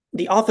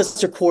the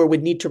officer corps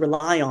would need to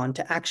rely on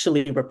to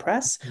actually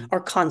repress are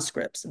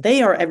conscripts.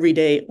 They are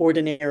everyday,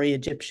 ordinary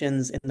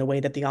Egyptians in the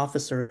way that the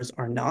officers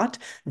are not.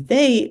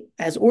 They,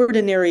 as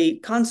ordinary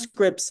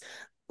conscripts,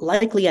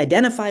 likely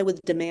identify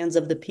with demands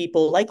of the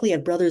people, likely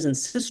had brothers and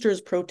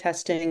sisters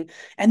protesting.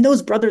 And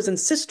those brothers and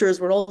sisters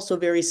were also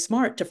very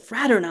smart to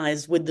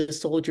fraternize with the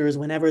soldiers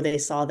whenever they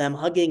saw them,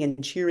 hugging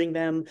and cheering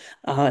them,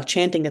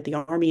 chanting that the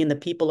army and the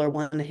people are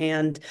one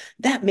hand.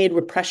 That made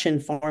repression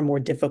far more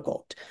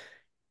difficult.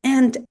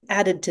 And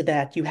added to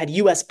that, you had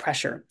U.S.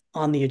 pressure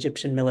on the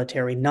Egyptian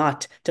military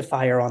not to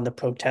fire on the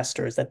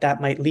protesters,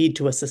 that might lead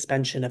to a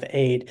suspension of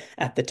aid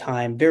at the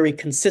time. Very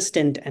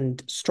consistent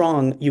and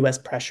strong U.S.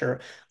 pressure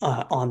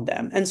on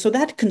them. And so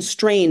that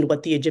constrained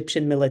what the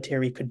Egyptian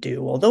military could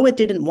do. Although it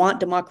didn't want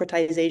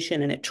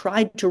democratization and it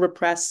tried to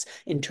repress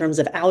in terms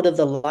of out of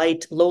the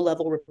light,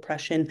 low-level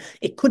repression,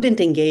 it couldn't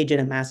engage in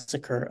a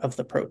massacre of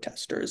the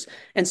protesters.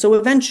 And so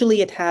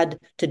eventually it had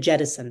to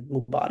jettison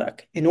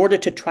Mubarak in order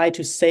to try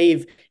to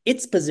save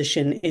its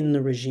position in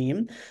the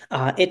regime.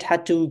 It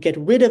had to get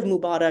rid of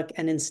Mubarak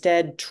and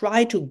instead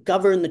try to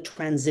govern the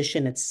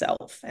transition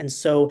itself. And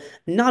so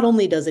not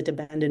only does it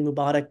abandon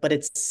Mubarak, but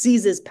it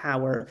seizes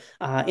power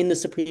in the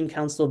Supreme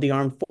Council of the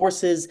Armed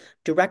Forces,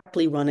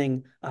 directly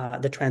running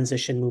the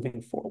transition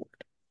moving forward.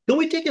 Can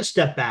we take a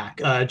step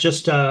back,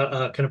 just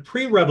kind of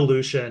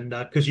pre-revolution,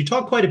 because you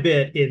talk quite a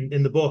bit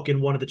in the book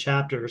in one of the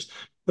chapters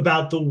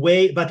about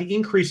the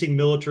increasing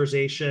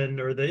militarization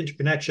or the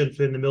interconnection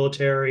between the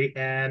military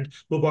and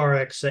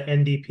Mubarak's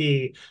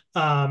NDP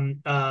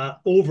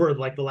over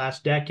like the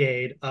last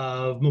decade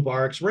of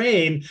Mubarak's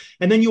reign.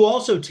 And then you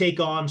also take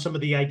on some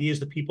of the ideas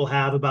that people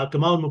have about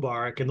Gamal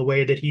Mubarak and the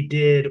way that he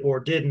did or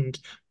didn't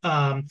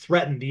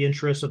threaten the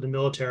interests of the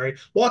military.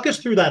 Walk us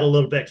through that a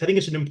little bit, because I think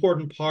it's an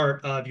important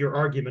part of your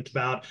argument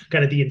about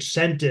kind of the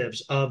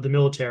incentives of the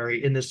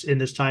military in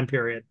this time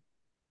period.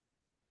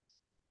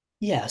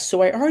 Yeah,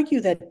 so I argue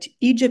that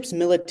Egypt's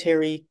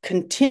military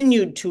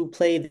continued to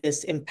play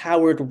this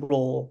empowered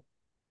role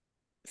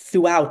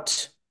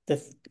throughout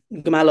the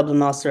Gamal Abdel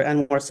Nasser,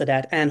 Anwar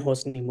Sadat, and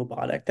Hosni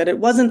Mubarak. That it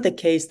wasn't the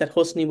case that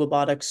Hosni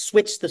Mubarak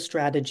switched the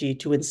strategy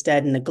to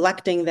instead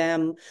neglecting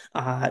them,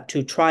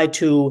 to try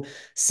to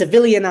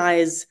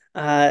civilianize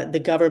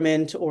the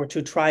government or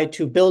to try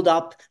to build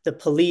up the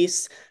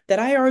police. That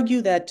I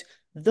argue that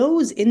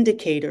those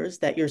indicators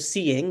that you're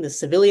seeing, the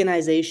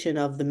civilianization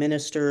of the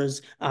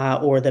ministers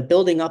or the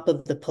building up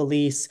of the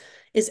police,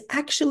 is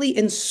actually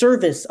in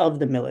service of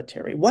the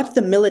military. What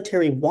the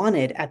military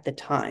wanted at the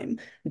time,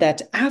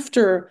 that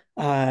after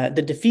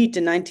the defeat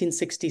in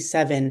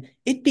 1967,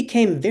 it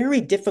became very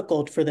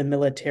difficult for the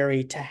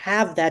military to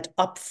have that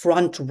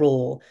upfront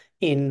role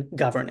in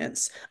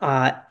governance.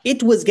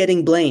 It was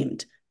getting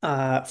blamed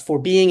for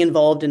being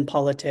involved in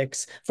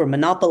politics, for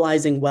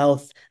monopolizing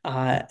wealth,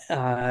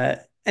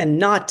 and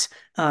not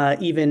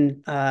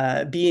even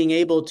being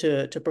able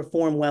to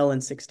perform well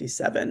in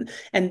 67.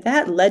 And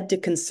that led to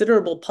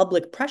considerable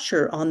public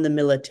pressure on the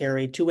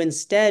military to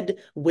instead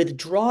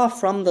withdraw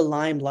from the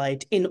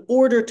limelight in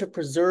order to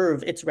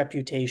preserve its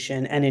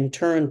reputation and in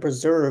turn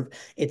preserve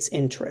its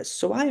interests.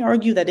 So I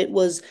argue that it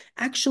was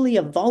actually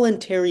a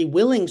voluntary,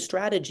 willing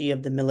strategy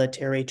of the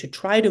military to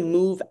try to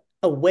move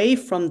away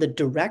from the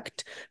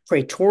direct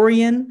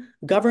Praetorian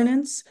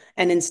governance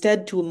and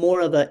instead to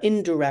more of an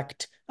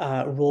indirect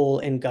role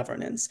in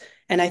governance.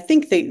 And I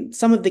think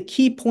some of the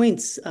key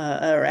points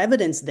or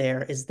evidence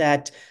there is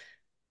that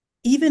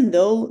even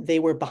though they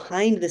were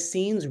behind the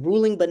scenes,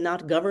 ruling but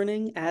not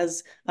governing,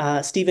 as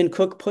Stephen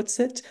Cook puts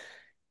it,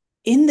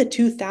 in the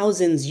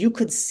 2000s, you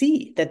could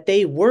see that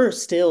they were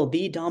still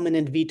the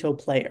dominant veto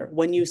player.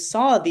 When you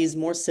saw these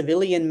more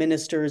civilian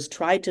ministers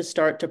try to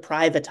start to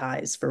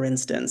privatize, for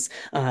instance,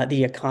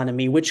 the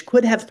economy, which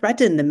could have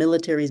threatened the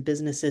military's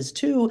businesses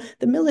too,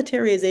 the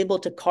military is able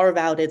to carve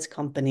out its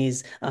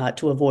companies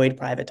to avoid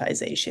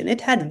privatization. It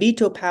had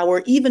veto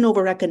power even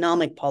over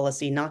economic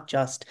policy, not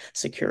just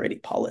security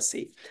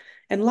policy.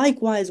 And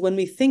likewise, when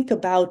we think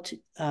about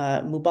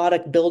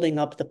Mubarak building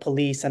up the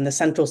police and the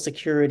central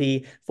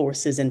security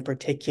forces in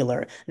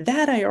particular,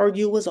 that I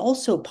argue was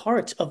also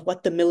part of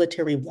what the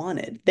military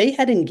wanted. They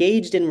had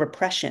engaged in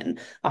repression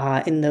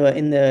in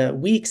the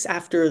weeks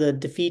after the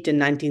defeat in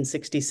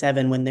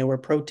 1967 when there were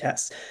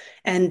protests.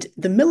 And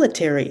the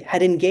military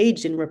had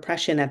engaged in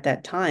repression at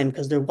that time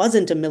because there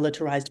wasn't a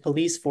militarized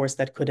police force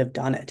that could have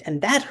done it.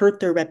 And that hurt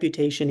their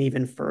reputation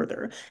even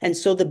further. And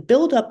so the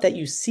buildup that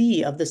you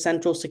see of the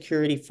central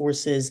security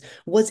forces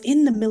was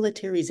in the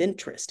military's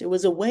interest. It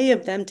was a way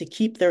of them to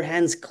keep their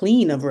hands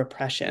clean of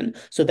repression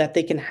so that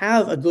they can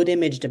have a good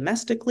image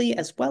domestically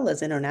as well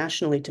as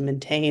internationally to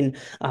maintain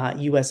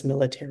U.S.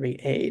 military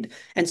aid.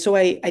 And so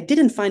I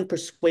didn't find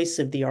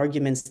persuasive the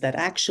arguments that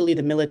actually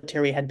the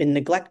military had been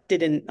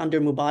neglected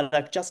under Mubarak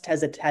just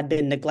as it had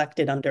been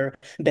neglected under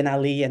Ben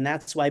Ali, and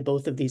that's why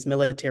both of these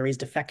militaries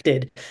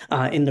defected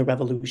in the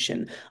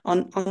revolution.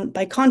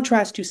 By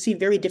contrast, you see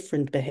very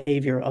different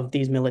behavior of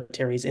these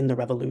militaries in the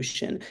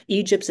revolution.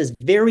 Egypt is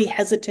very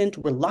hesitant,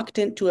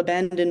 reluctant to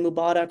abandon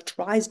Mubarak,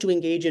 tries to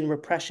engage in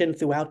repression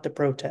throughout the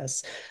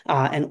protests,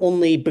 and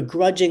only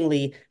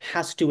begrudgingly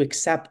has to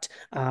accept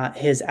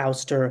his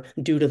ouster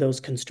due to those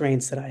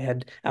constraints that I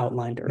had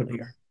outlined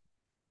earlier.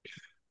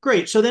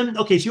 Great. So then,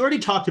 okay, so you already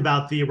talked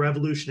about the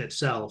revolution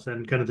itself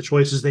and kind of the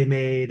choices they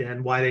made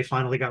and why they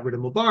finally got rid of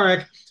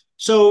Mubarak.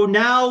 So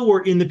now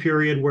we're in the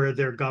period where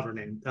they're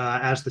governing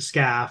as the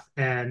SCAF.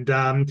 And,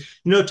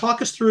 talk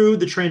us through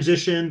the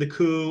transition, the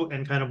coup,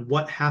 and kind of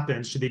what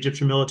happens to the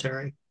Egyptian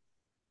military.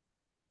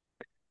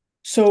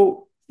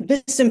 So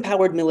this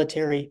empowered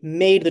military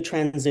made the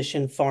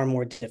transition far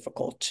more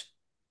difficult.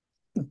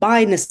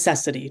 by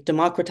necessity,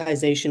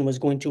 democratization was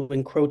going to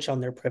encroach on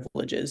their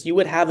privileges. You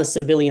would have a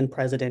civilian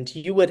president.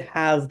 You would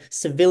have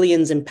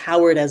civilians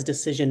empowered as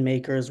decision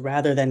makers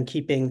rather than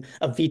keeping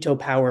a veto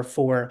power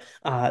for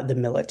the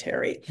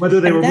military. Whether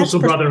they And were that's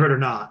Muslim Brotherhood or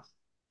not.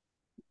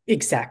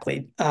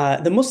 exactly.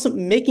 The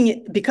Muslim making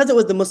it because it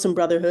was the Muslim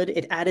Brotherhood,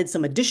 it added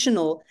some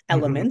additional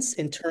Mm-hmm. elements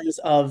in terms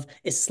of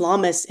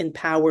Islamists in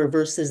power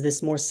versus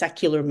this more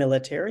secular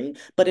military.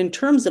 But in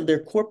terms of their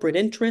corporate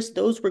interests,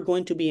 those were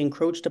going to be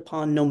encroached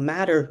upon no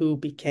matter who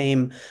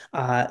became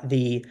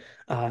the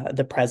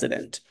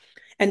president.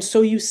 And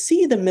so you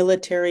see the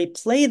military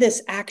play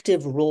this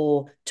active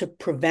role to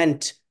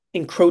prevent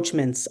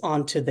encroachments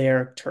onto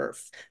their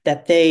turf,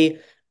 that they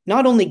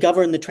not only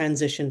govern the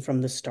transition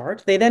from the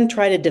start, they then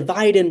try to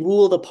divide and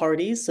rule the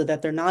parties so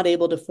that they're not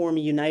able to form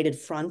a united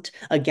front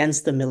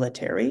against the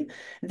military.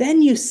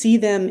 Then you see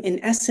them,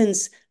 in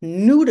essence,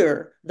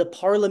 neuter the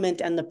parliament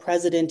and the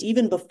president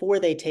even before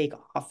they take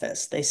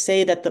office. They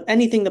say that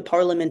anything the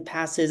parliament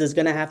passes is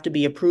going to have to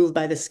be approved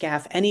by the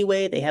SCAF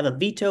anyway. They have a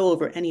veto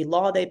over any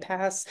law they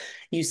pass.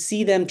 You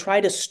see them try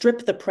to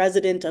strip the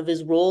president of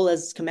his role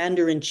as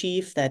commander in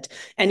chief, that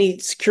any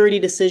security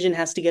decision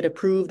has to get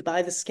approved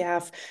by the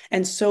SCAF.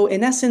 And so,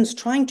 in essence,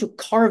 trying to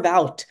carve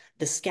out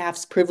the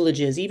SCAF's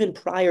privileges even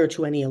prior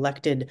to any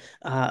elected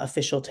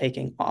official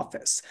taking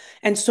office.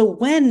 And so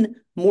when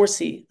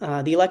Morsi,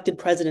 the elected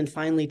president,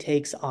 finally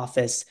takes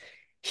office,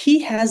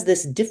 he has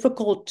this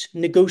difficult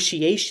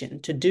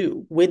negotiation to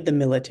do with the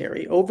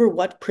military over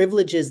what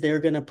privileges they're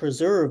going to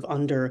preserve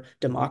under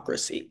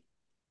democracy.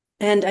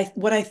 And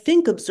what I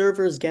think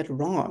observers get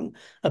wrong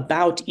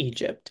about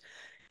Egypt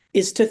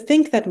is to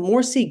think that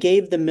Morsi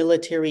gave the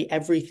military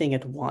everything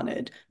it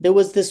wanted. There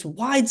was this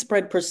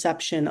widespread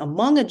perception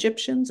among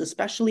Egyptians,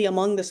 especially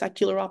among the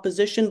secular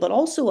opposition, but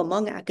also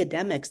among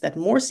academics, that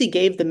Morsi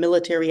gave the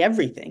military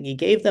everything. He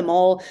gave them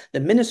all the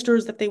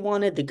ministers that they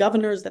wanted, the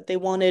governors that they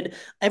wanted,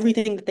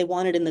 everything that they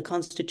wanted in the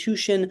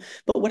constitution.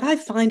 But what I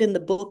find in the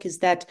book is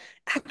that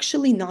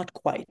actually not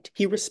quite.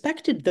 He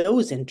respected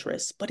those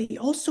interests, but he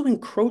also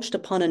encroached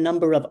upon a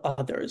number of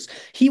others.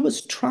 He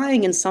was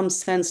trying, in some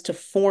sense, to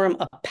form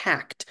a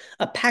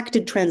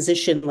pacted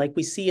transition like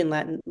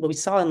what we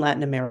saw in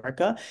Latin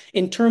America,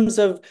 in terms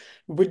of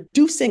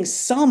reducing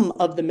some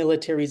of the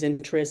military's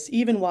interests,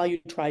 even while you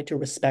try to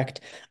respect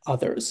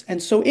others.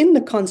 And so in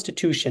the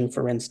Constitution,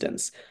 for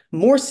instance,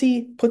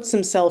 Morsi puts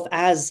himself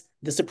as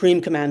the supreme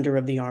commander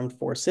of the armed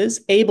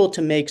forces, able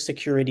to make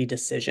security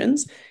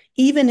decisions.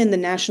 Even in the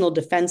National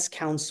Defense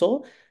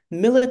Council,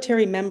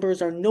 military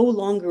members are no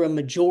longer a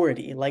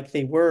majority like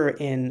they were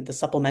in the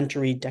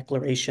supplementary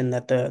declaration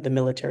that the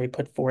military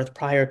put forth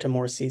prior to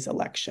Morsi's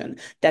election,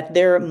 that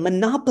their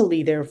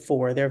monopoly,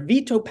 therefore, their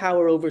veto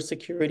power over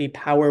security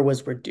power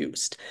was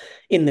reduced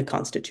in the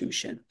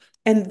Constitution.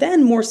 And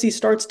then Morsi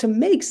starts to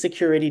make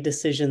security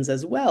decisions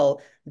as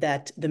well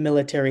that the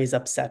military is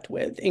upset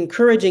with,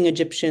 encouraging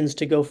Egyptians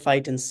to go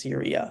fight in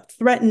Syria,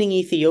 threatening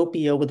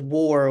Ethiopia with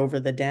war over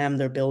the dam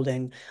they're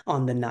building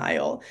on the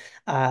Nile.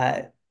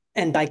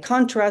 And by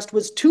contrast,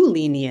 was too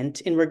lenient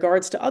in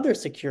regards to other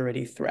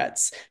security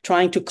threats,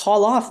 trying to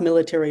call off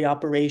military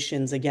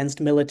operations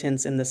against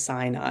militants in the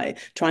Sinai,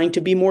 trying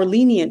to be more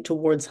lenient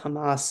towards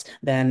Hamas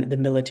than the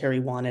military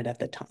wanted at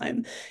the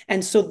time.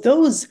 And so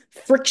those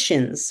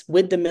frictions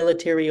with the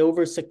military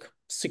over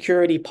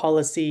security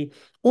policy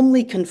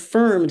only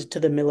confirmed to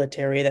the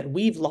military that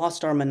we've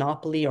lost our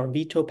monopoly, our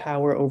veto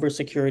power over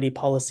security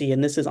policy,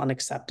 and this is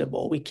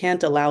unacceptable. We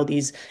can't allow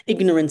these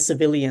ignorant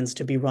civilians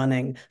to be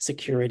running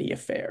security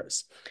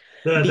affairs.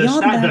 Beyond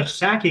The that,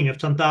 sacking of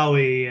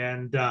Tantawi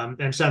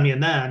and Sami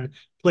Anan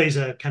plays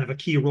a kind of a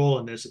key role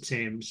in this, it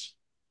seems.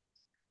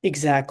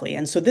 exactly.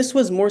 And so this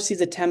was Morsi's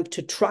attempt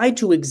to try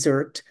to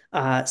exert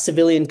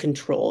civilian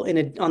control.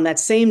 On that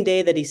same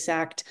day that he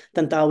sacked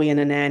Tantawi and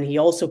Annan, he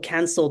also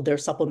canceled their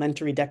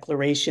supplementary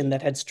declaration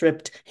that had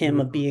stripped him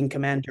of Mhm. being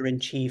commander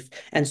in chief.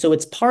 And so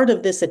it's part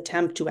of this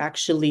attempt to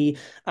actually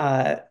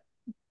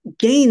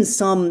gain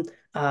some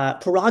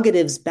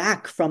prerogatives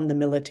back from the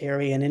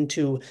military and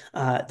into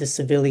the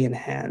civilian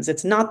hands.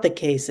 It's not the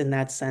case in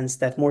that sense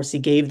that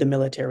Morsi gave the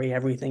military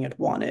everything it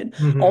wanted.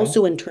 Mhm.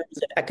 Also, in terms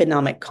of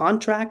economic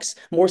contracts,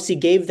 Morsi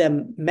gave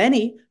them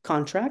many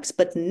contracts,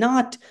 but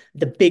not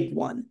the big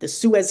one, the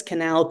Suez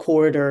Canal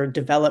Corridor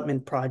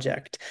Development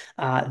Project.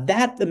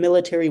 That the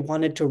military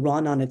wanted to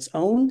run on its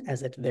own,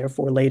 as it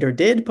therefore later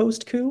did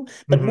post-coup,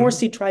 but Mhm.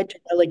 Morsi tried to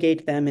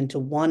relegate them into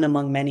one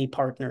among many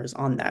partners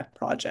on that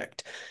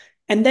project.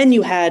 And then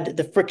you had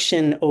the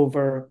friction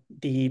over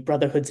the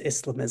Brotherhood's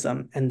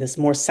Islamism and this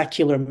more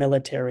secular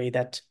military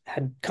that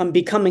had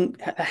been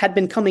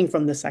coming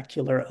from the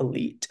secular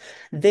elite.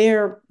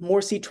 There,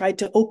 Morsi tried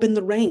to open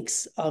the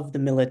ranks of the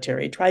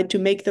military, tried to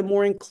make them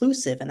more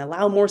inclusive and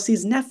allow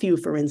Morsi's nephew,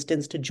 for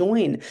instance, to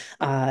join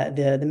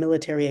the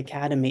military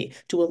academy,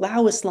 to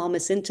allow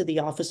Islamists into the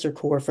officer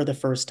corps for the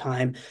first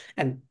time.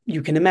 And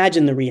you can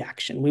imagine the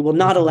reaction. We will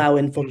not Mhm. allow Mhm.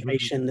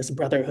 infiltration, this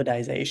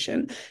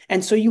brotherhoodization.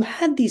 And so you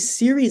had these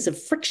series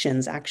of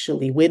frictions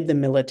actually with the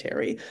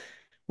military,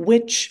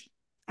 which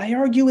I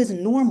argue, is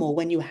normal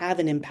when you have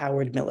an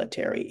empowered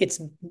military. It's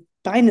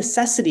by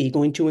necessity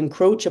going to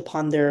encroach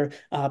upon their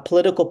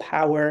political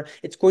power.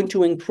 It's going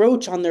to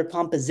encroach on their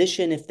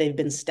composition if they've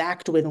been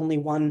stacked with only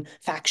one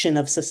faction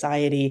of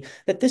society,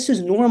 that this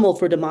is normal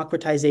for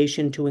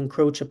democratization to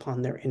encroach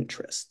upon their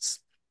interests.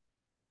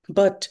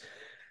 But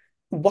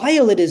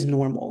while it is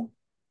normal,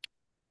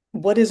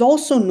 what is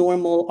also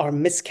normal are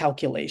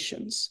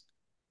miscalculations.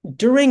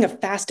 During a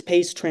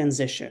fast-paced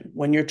transition,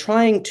 when you're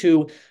trying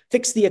to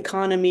fix the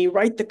economy,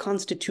 write the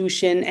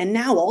Constitution, and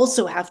now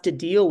also have to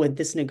deal with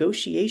this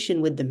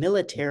negotiation with the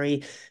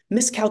military,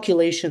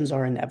 miscalculations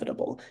are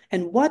inevitable.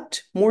 And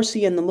what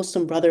Morsi and the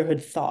Muslim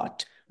Brotherhood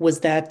thought was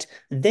that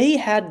they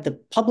had the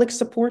public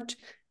support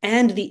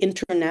and the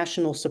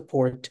international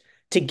support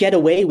to get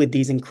away with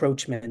these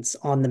encroachments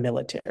on the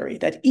military,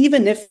 that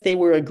even if they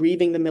were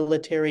aggrieving the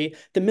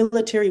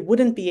military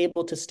wouldn't be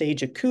able to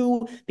stage a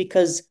coup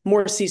because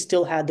Morsi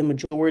still had the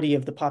majority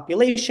of the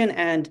population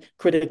and,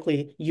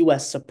 critically,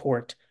 US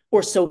support,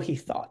 or so he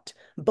thought.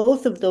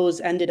 Both of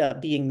those ended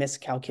up being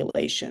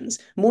miscalculations.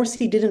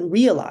 Morsi didn't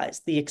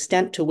realize the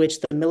extent to which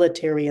the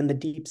military and the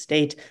deep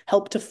state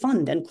helped to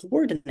fund and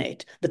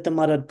coordinate the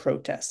Tamarrud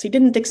protests. He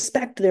didn't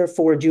expect,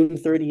 therefore, June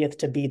 30th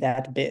to be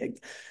that big.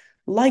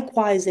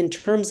 Likewise, in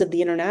terms of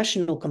the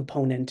international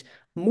component,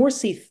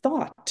 Morsi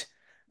thought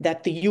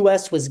that the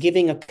US was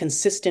giving a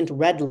consistent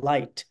red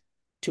light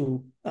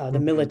to the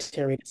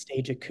military to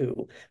stage a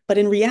coup. But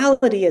in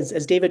reality,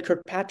 as David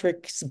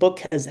Kirkpatrick's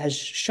book has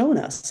shown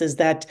us, is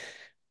that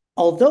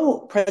although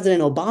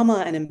President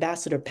Obama and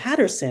Ambassador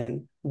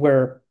Patterson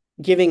were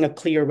giving a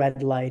clear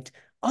red light,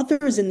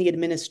 others in the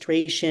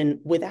administration,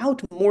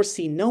 without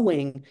Morsi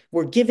knowing,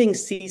 were giving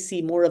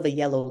Sisi more of a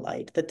yellow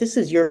light, that this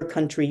is your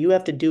country, you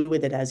have to do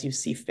with it as you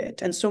see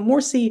fit. And so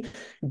Morsi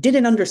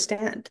didn't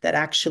understand that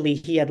actually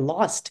he had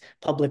lost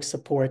public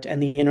support and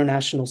the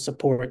international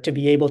support to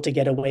be able to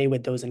get away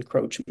with those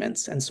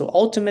encroachments. And so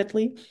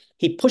ultimately,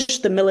 he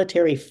pushed the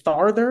military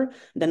farther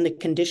than the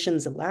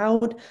conditions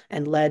allowed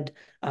and led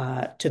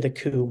to the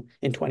coup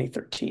in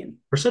 2013.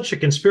 For such a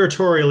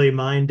conspiratorially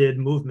minded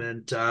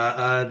movement,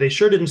 they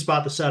sure didn't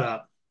spot the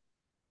setup.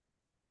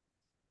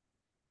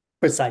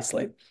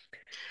 Precisely.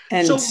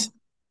 So, And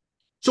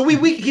so we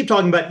can keep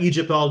talking about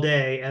Egypt all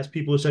day, as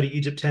people who study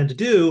Egypt tend to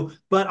do,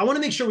 but I want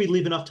to make sure we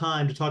leave enough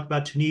time to talk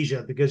about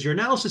Tunisia because your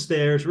analysis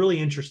there is really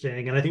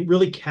interesting and I think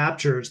really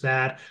captures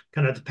that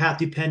kind of the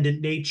path-dependent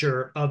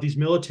nature of these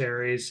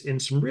militaries in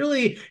some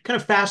really kind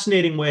of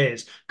fascinating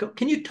ways.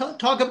 Can you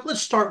talk about,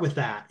 let's start with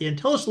that and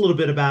tell us a little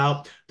bit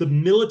about the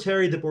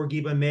military that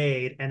Bourguiba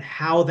made and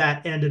how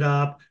that ended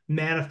up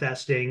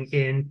manifesting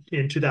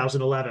in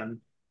 2011.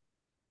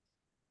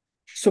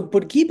 so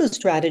Bourguiba's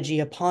strategy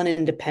upon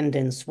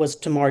independence was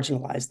to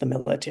marginalize the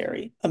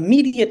military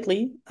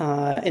immediately,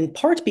 in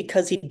part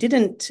because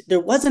there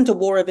wasn't a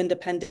war of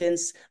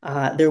independence,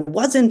 there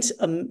wasn't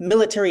a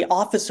military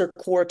officer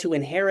corps to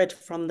inherit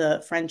from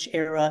the French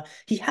era.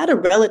 He had a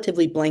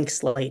relatively blank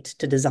slate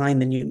to design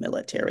the new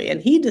military,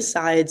 and he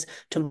decides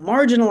to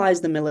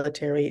marginalize the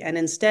military and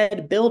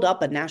instead build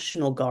up a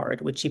National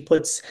Guard, which he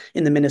puts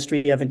in the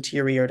Ministry of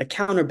Interior to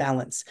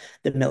counterbalance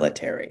the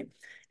military.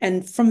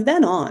 And from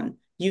then on,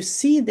 you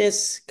see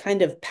this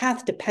kind of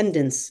path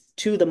dependence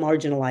to the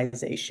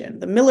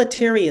marginalization. The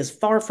military is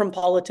far from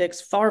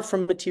politics, far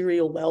from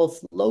material wealth,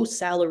 low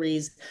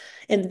salaries,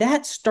 and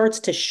that starts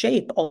to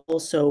shape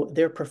also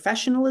their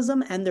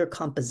professionalism and their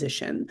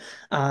composition.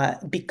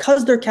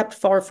 Because they're kept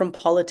far from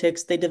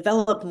politics, they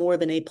develop more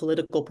of an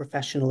apolitical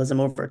professionalism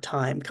over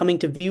time, coming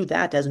to view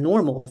that as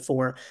normal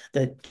for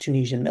the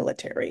Tunisian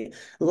military.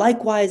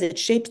 Likewise, it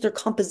shapes their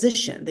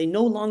composition. They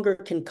no longer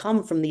can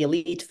come from the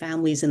elite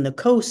families in the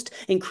coast.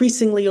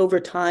 Increasingly over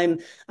time,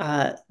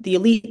 the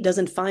elite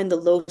doesn't find the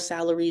low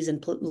salaries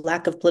and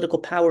lack of political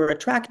power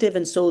attractive,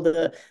 and so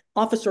the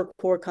officer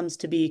corps comes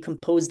to be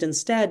composed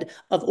instead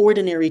of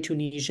ordinary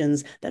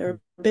Tunisians that are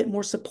a bit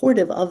more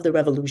supportive of the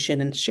revolution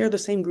and share the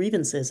same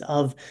grievances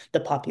of the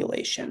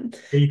population.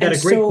 You got And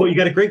a great so quote. You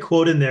got a great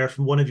quote in there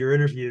from one of your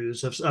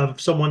interviews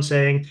of someone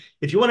saying,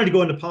 "If you wanted to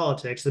go into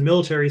politics, the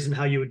military isn't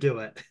how you would do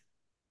it."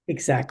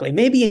 exactly.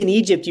 Maybe in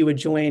Egypt you would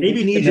join Maybe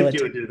in the Egypt you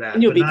military would do and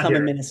that, you'll but not become a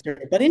here.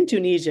 minister. But in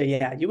Tunisia,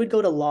 yeah, you would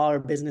go to law or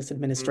business Mm-hmm.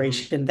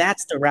 administration.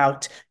 That's the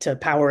route to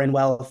power and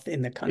wealth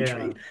in the Yeah.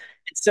 country.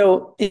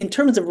 So, in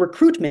terms of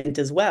recruitment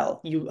as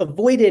well, you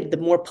avoided the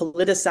more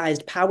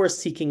politicized,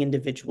 power-seeking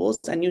individuals,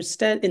 and you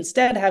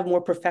instead have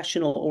more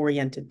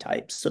professional-oriented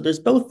types. So there's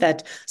both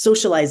that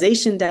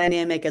socialization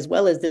dynamic as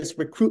well as this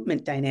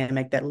recruitment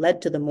dynamic that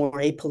led to the more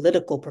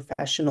apolitical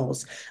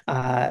professionals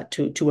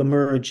to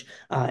emerge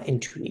in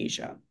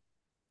Tunisia.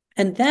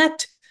 And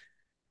that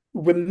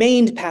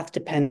remained path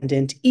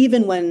dependent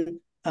even when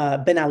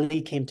Ben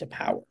Ali came to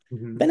power.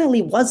 Mm-hmm. Ben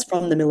Ali was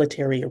from the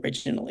military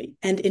originally,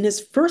 and in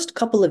his first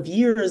couple of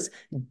years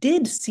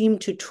did seem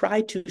to try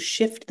to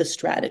shift the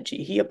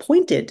strategy. He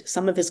appointed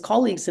some of his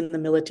colleagues in the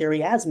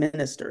military as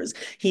ministers.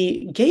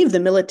 He gave the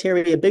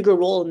military a bigger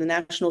role in the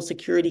National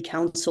Security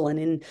Council and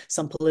in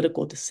some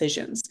political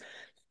decisions.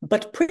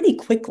 But pretty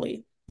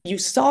quickly, you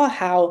saw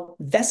how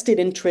vested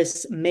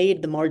interests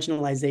made the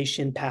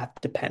marginalization path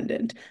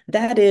dependent.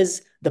 That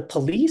is, the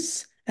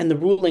police and the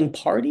ruling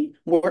party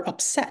were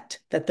upset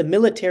that the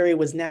military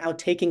was now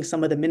taking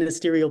some of the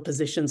ministerial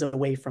positions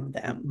away from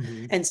them.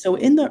 Mm-hmm. And so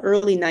in the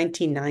early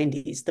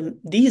 1990s,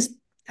 these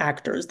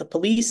actors, the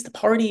police, the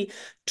party,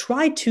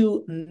 try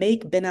to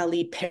make Ben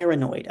Ali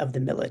paranoid of the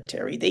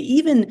military. They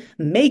even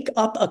make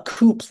up a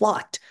coup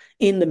plot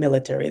in the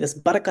military, this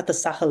Barakat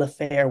al-Sahel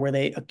affair, where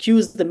they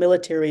accuse the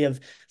military of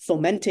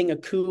fomenting a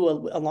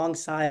coup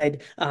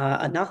alongside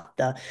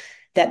Ennahda,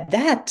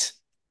 that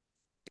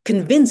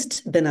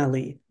convinced Ben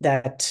Ali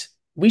that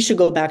we should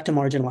go back to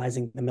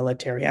marginalizing the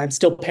military. I'm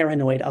still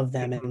paranoid of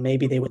them, and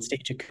maybe they would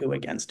stage a coup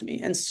against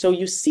me. And so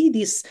you see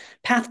these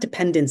path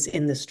dependence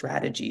in the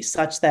strategy,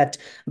 such that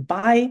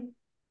by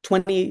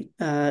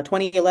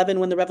 2011,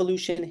 when the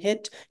revolution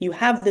hit, you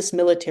have this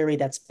military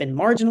that's been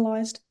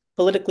marginalized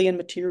politically and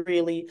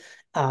materially,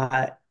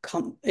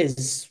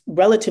 is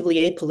relatively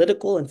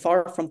apolitical and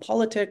far from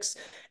politics,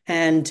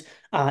 and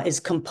is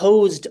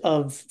composed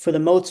of, for the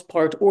most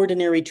part,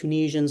 ordinary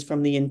Tunisians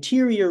from the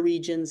interior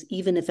regions,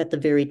 even if at the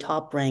very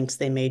top ranks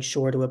they made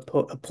sure to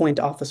appoint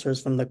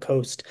officers from the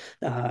coast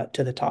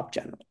to the top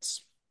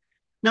generals.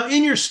 Now,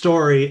 in your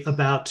story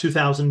about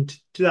 2000,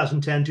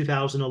 2010,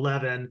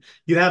 2011,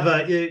 you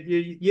have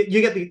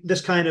you get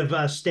this kind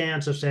of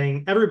stance of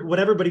saying what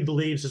everybody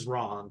believes is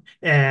wrong,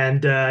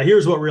 and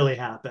here's what really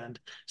happened.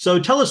 So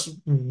tell us,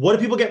 what do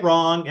people get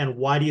wrong, and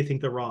why do you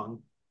think they're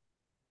wrong?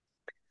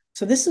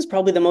 So this is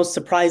probably the most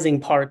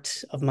surprising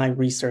part of my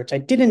research. I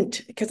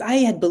didn't, because I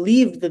had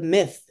believed the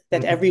myth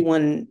that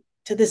everyone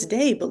to this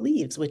day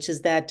believes, which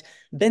is that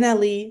Ben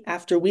Ali,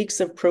 after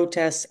weeks of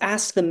protests,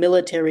 asked the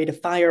military to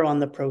fire on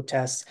the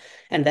protests.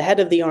 And the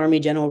head of the army,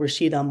 General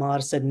Rashid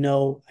Ahmad, said,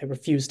 no, I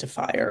refuse to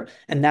fire.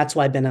 And that's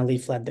why Ben Ali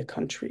fled the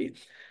country.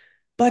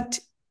 But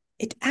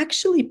it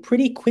actually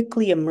pretty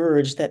quickly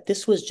emerged that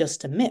this was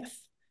just a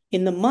myth.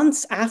 In the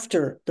months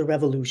after the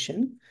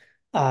revolution,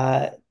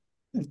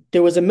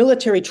 there was a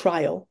military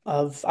trial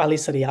of Ali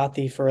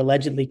Sariati for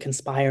allegedly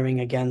conspiring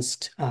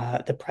against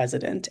the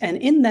president. And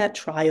in that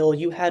trial,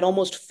 you had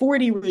almost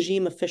 40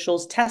 regime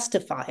officials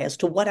testify as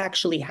to what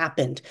actually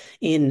happened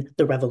in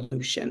the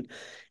revolution.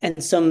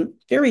 And some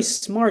very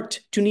smart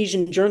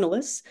Tunisian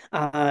journalists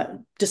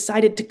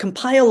decided to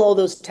compile all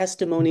those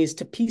testimonies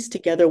to piece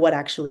together what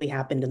actually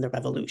happened in the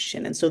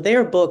revolution. And so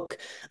their book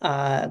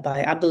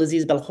by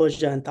Abdelaziz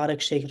Belkhoja and Tariq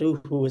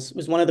Sheikhroux, who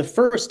was one of the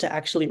first to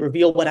actually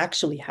reveal what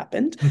actually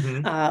happened,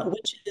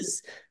 which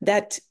is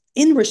that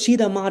in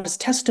Rashid Ahmad's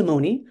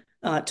testimony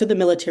to the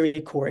military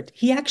court,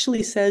 he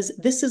actually says,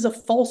 this is a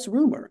false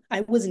rumor.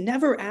 I was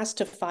never asked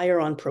to fire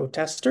on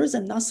protesters,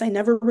 and thus I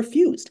never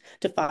refused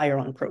to fire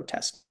on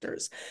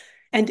protesters.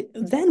 And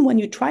then when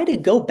you try to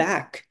go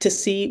back to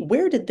see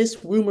where did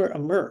this rumor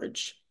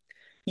emerge,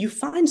 you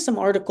find some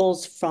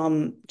articles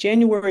from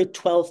January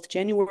 12th,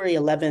 January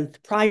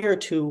 11th, prior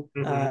to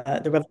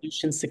the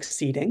revolution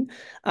succeeding,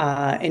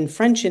 in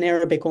French and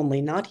Arabic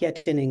only, not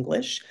yet in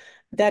English,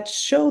 that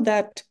show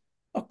that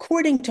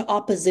according to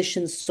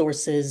opposition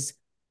sources,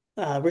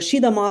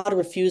 Rashid Ahmad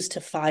refused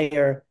to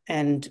fire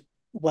and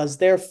was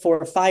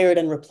therefore fired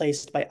and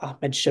replaced by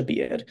Ahmed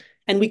Shabir.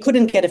 And we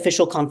couldn't get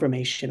official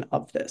confirmation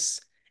of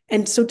this.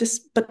 And so,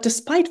 but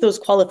despite those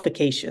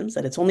qualifications,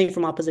 that it's only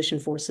from opposition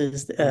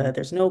forces,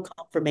 there's no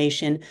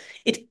confirmation,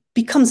 it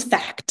becomes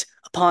fact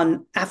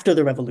after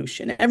the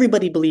revolution.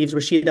 Everybody believes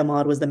Rashid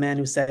Ahmad was the man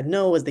who said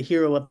no, was the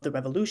hero of the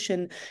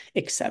revolution,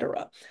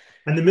 etc.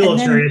 And the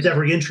military has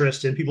every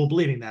interest in people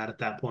believing that at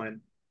that point.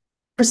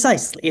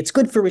 Precisely. It's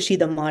good for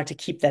Rashid Ahmad to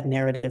keep that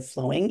narrative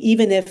flowing,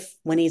 even if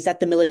when he's at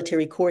the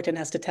military court and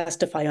has to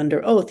testify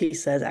under oath, he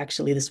says,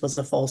 actually, this was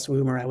a false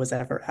rumor. I was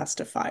ever asked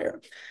to fire.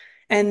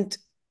 And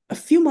a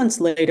few months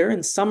later,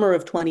 in summer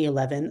of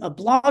 2011, a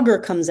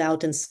blogger comes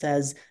out and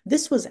says,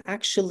 this was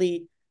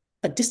actually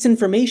a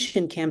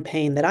disinformation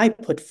campaign that I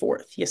put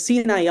forth.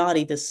 Yassine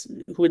Ayadi,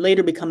 who would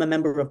later become a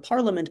member of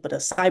parliament, but a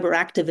cyber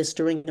activist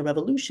during the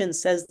revolution,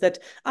 says that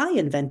I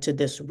invented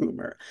this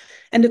rumor.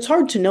 And it's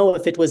hard to know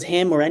if it was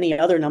him or any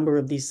other number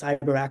of these cyber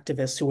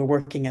activists who were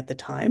working at the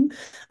time.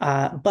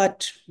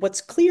 But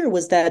what's clear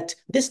was that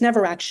this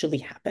never actually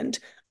happened.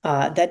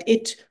 That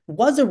it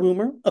was a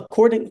rumor,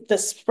 according the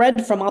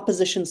spread from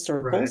opposition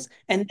circles,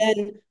 and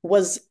then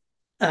was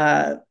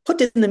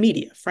put in the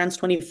media. France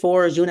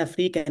 24, Jeune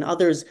Afrique, and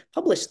others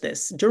published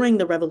this during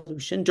the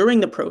revolution, during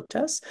the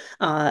protests,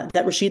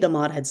 that Rashid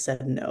Ahmad had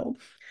said no.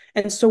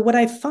 And so what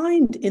I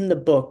find in the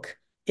book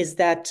is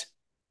that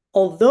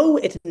although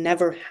it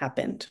never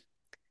happened,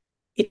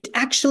 it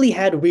actually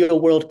had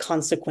real-world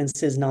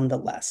consequences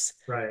nonetheless.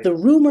 The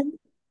rumor,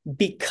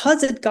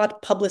 because it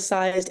got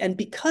publicized and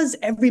because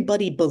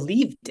everybody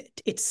believed it,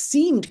 it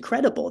seemed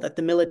credible that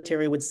the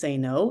military would say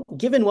no,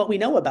 given what we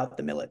know about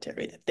the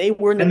military, that they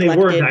were neglected. And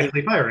they weren't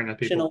actually firing on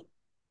people.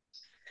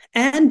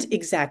 And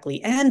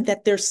exactly, and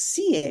that they're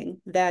seeing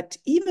that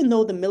even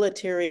though the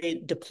military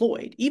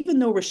deployed, even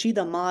though Rashid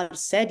Ahmad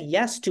said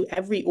yes to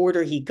every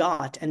order he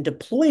got and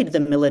deployed the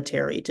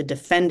military to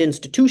defend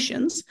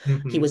institutions,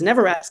 he Hmm. was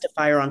never asked to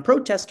fire on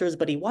protesters,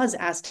 but he was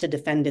asked to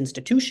defend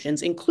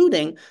institutions,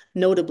 including,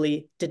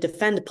 notably, to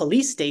defend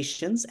police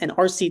stations and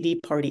RCD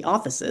party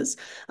offices.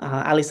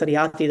 Ali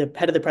Sariati, the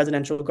head of the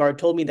Presidential Guard,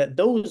 told me that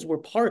those were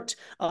part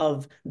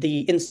of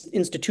the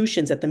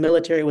institutions that the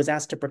military was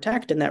asked to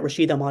protect and that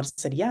Rashid Ahmad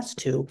said yes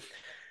to.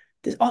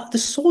 The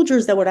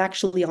soldiers that were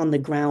actually on the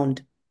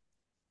ground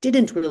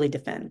didn't really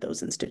defend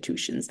those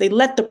institutions. They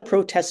let the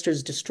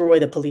protesters destroy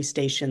the police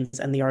stations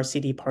and the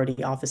RCD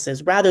party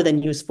offices rather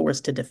than use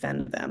force to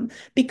defend them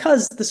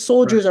because the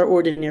soldiers Right. are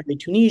ordinary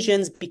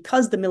Tunisians,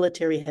 because the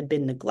military had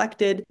been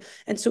neglected.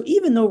 And so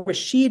even though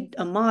Rashid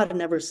Ahmad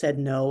never said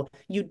no,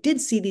 you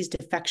did see these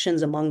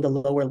defections among the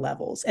lower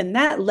levels. And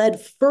that led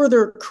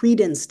further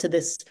credence to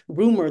this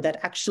rumor that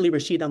actually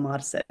Rashid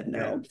Ahmad said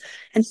Yeah. no.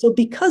 And so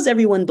because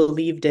everyone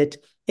believed it,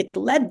 it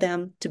led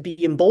them to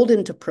be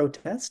emboldened to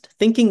protest,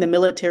 thinking the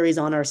military is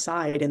on our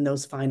side in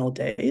those final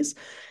days.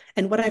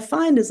 And what I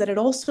find is that it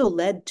also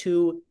led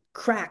to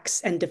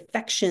cracks and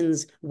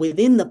defections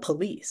within the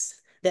police,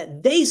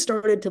 that they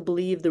started to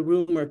believe the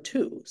rumor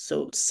too.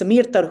 So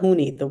Samir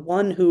Tarhouni, the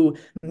one who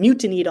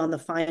mutinied on the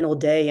final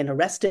day and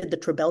arrested the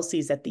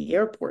Trabelsis at the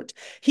airport,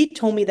 he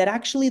told me that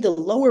actually the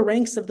lower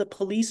ranks of the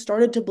police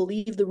started to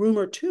believe the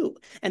rumor too.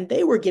 And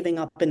they were giving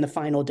up in the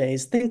final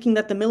days, thinking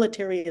that the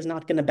military is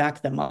not going to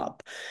back them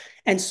up.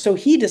 And so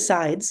he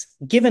decides,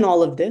 given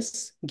all of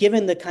this,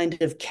 given the kind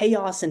of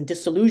chaos and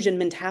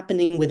disillusionment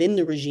happening within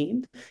the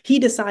regime, he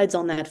decides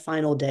on that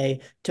final day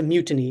to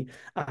mutiny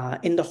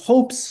in the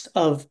hopes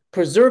of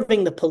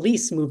preserving the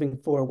police moving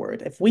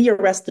forward. If we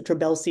arrest the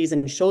Trabelsis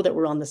and show that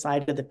we're on the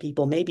side of the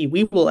people, maybe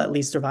we will at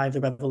least survive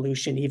the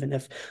revolution, even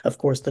if, of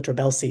course, the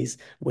Trabelsis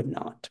would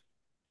not.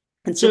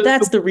 And so So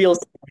that's the real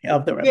story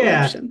of the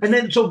yeah, revolution. and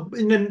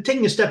then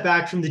taking a step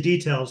back from the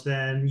details,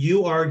 then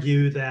you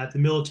argue that the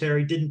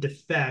military didn't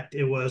defect;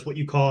 it was what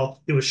you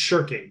call it was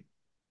shirking.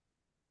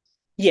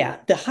 Yeah,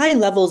 the high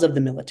levels of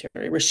the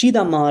military, Rashid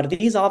Ahmad,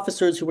 these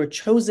officers who were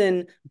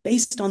chosen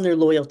based on their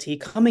loyalty,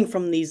 coming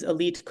from these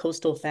elite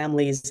coastal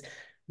families,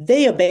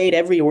 they obeyed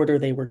every order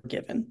they were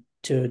given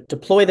to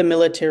deploy the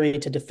military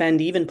to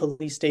defend even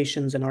police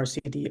stations and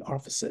RCD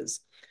offices.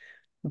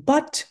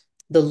 But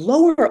the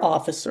lower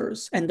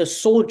officers and the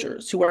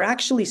soldiers who are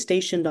actually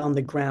stationed on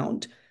the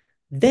ground,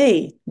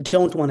 they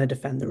don't want to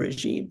defend the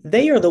regime.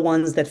 They are the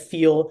ones that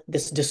feel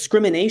this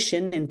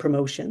discrimination in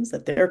promotions,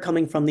 that they're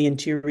coming from the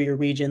interior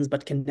regions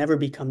but can never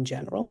become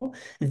general.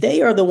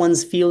 They are the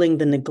ones feeling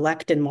the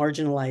neglect and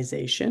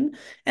marginalization.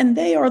 And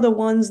they are the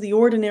ones, the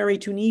ordinary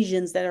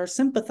Tunisians, that are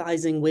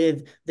sympathizing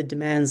with the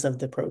demands of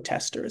the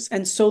protesters.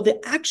 And so the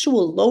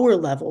actual lower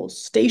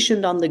levels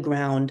stationed on the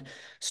ground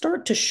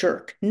start to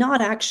shirk,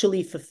 not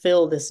actually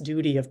fulfill this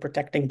duty of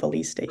protecting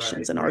police Right,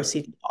 stations and right.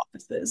 RCD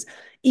offices,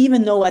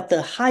 even though at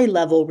the high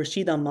level,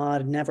 Rashid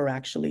Ahmad never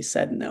actually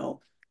said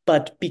no.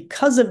 But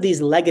because of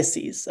these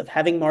legacies of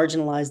having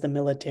marginalized the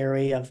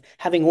military, of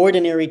having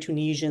ordinary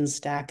Tunisians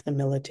stack the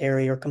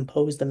military or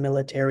compose the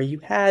military, you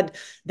had,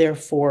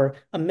 therefore,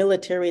 a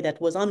military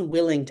that was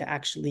unwilling to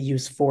actually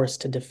use force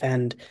to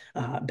defend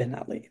Ben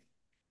Ali.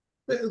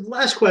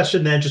 Last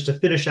question, then, just to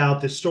finish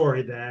out this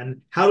story.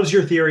 Then, how does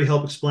your theory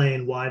help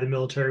explain why the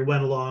military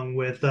went along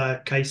with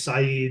Kais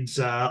Said's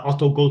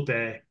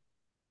autogolpe?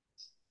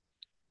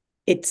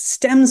 It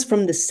stems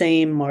from the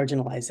same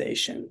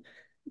marginalization.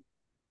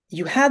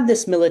 You had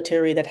this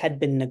military that had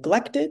been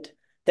neglected,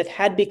 that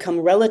had become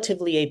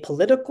relatively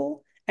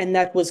apolitical, and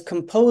that was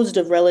composed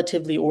of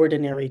relatively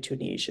ordinary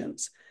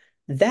Tunisians.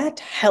 That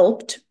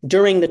helped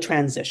during the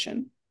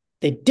transition.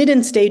 They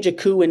didn't stage a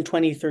coup in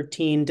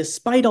 2013,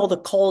 despite all the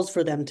calls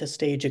for them to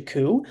stage a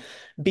coup,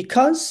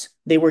 because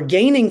they were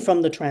gaining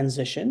from the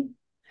transition.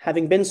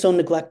 Having been so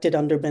neglected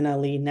under Ben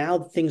Ali, now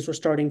things were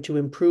starting to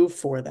improve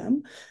for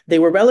them. They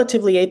were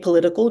relatively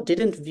apolitical,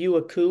 didn't view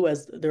a coup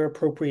as their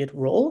appropriate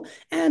role,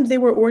 and they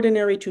were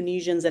ordinary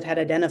Tunisians that had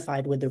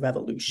identified with the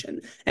revolution.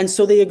 And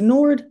so they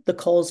ignored the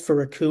calls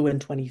for a coup in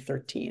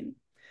 2013.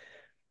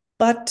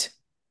 But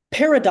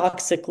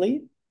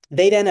paradoxically,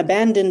 they then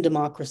abandoned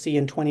democracy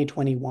in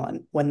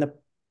 2021 when the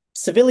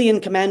civilian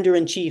commander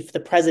in chief, the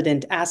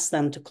president, asked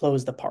them to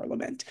close the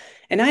parliament.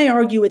 And I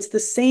argue it's the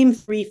same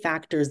three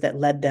factors that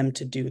led them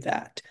to do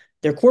that.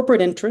 Their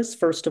corporate interests,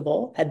 first of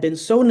all, had been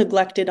so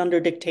neglected under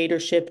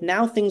dictatorship.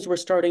 Now things were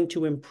starting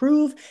to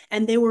improve,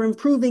 and they were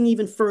improving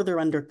even further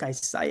under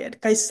Kais Saied.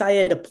 Kais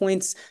Saied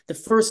appoints the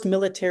first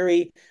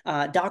military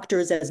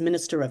doctors as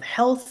Minister of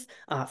Health,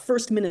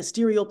 first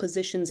ministerial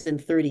positions in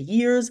 30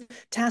 years,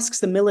 tasks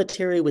the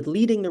military with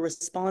leading the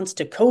response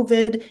to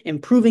COVID,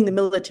 improving the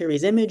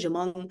military's image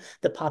among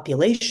the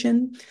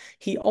population.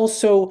 He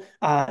also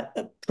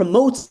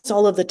promotes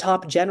all of the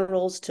top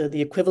generals to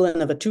the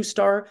equivalent of a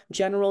two-star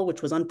general,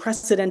 which was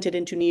unprecedented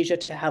in Tunisia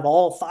to have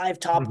all 5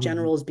 top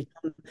generals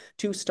become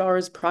 2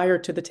 stars prior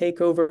to the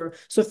takeover.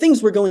 So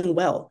things were going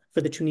well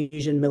for the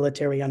Tunisian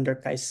military under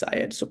Kais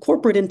Saied. So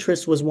corporate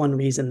interest was one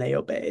reason they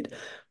obeyed.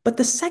 But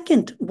the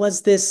second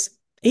was this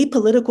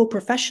apolitical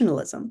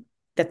professionalism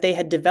that they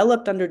had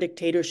developed under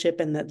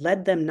dictatorship and that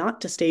led them not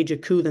to stage a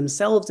coup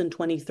themselves in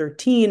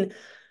 2013,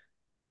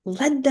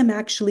 led them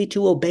actually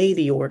to obey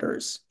the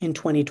orders in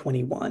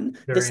 2021.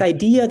 Very This interesting.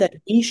 idea that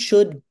we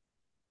should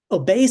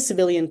obey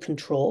civilian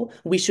control,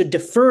 we should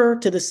defer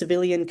to the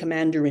civilian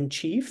commander in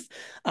chief.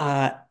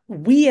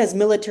 We as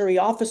military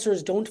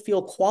officers don't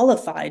feel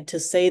qualified to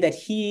say that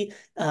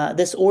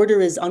this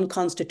order is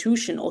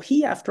unconstitutional.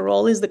 He, after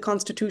all, is the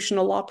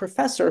constitutional law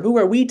professor. Who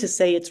are we to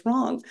say it's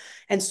wrong?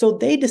 And so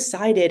they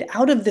decided,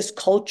 out of this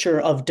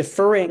culture of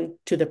deferring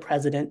to the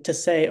president, to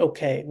say,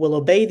 okay, we'll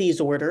obey these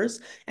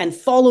orders, and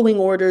following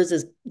orders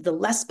is the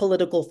less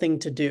political thing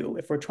to do.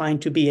 If we're trying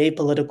to be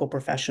apolitical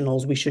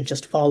professionals, we should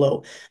just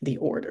follow the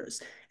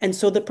orders. And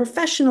so the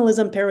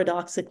professionalism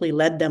paradoxically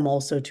led them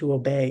also to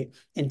obey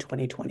in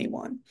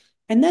 2021.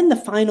 And then the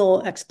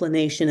final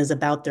explanation is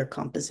about their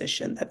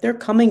composition, that they're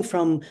coming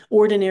from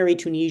ordinary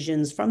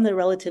Tunisians from the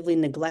relatively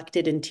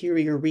neglected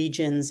interior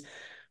regions,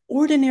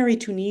 ordinary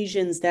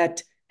Tunisians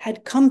that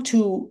had come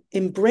to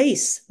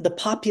embrace the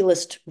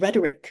populist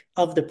rhetoric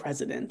of the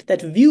president,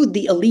 that viewed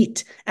the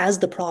elite as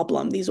the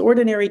problem. These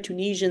ordinary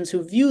Tunisians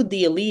who viewed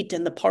the elite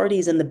and the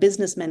parties and the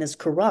businessmen as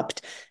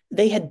corrupt,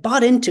 they had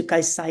bought into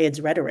Kais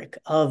Saied's rhetoric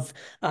of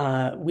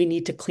we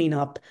need to clean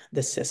up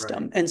the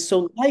system. Right. And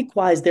so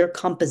likewise, their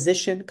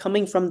composition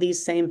coming from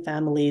these same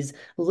families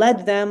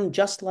led them,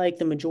 just like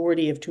the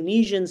majority of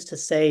Tunisians, to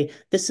say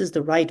this is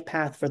the right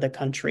path for the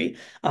country.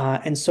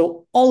 And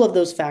so all of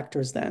those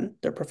factors then,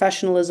 their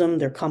professionalism,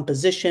 their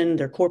composition,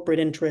 their corporate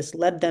interests,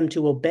 led them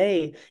to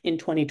obey in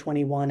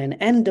 2021 and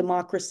end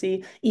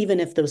democracy, even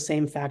if those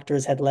same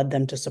factors had led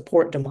them to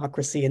support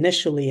democracy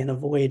initially and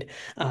avoid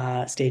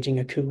staging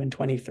a coup in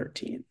 2013.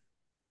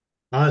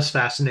 Oh, that's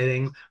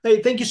fascinating.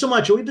 Hey, thank you so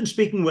much. We've been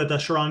speaking with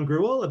Sharran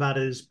Grewal about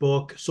his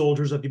book,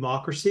 Soldiers of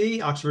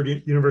Democracy, Oxford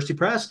University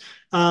Press.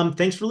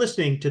 Thanks for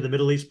listening to the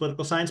Middle East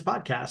Political Science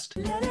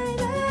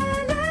Podcast.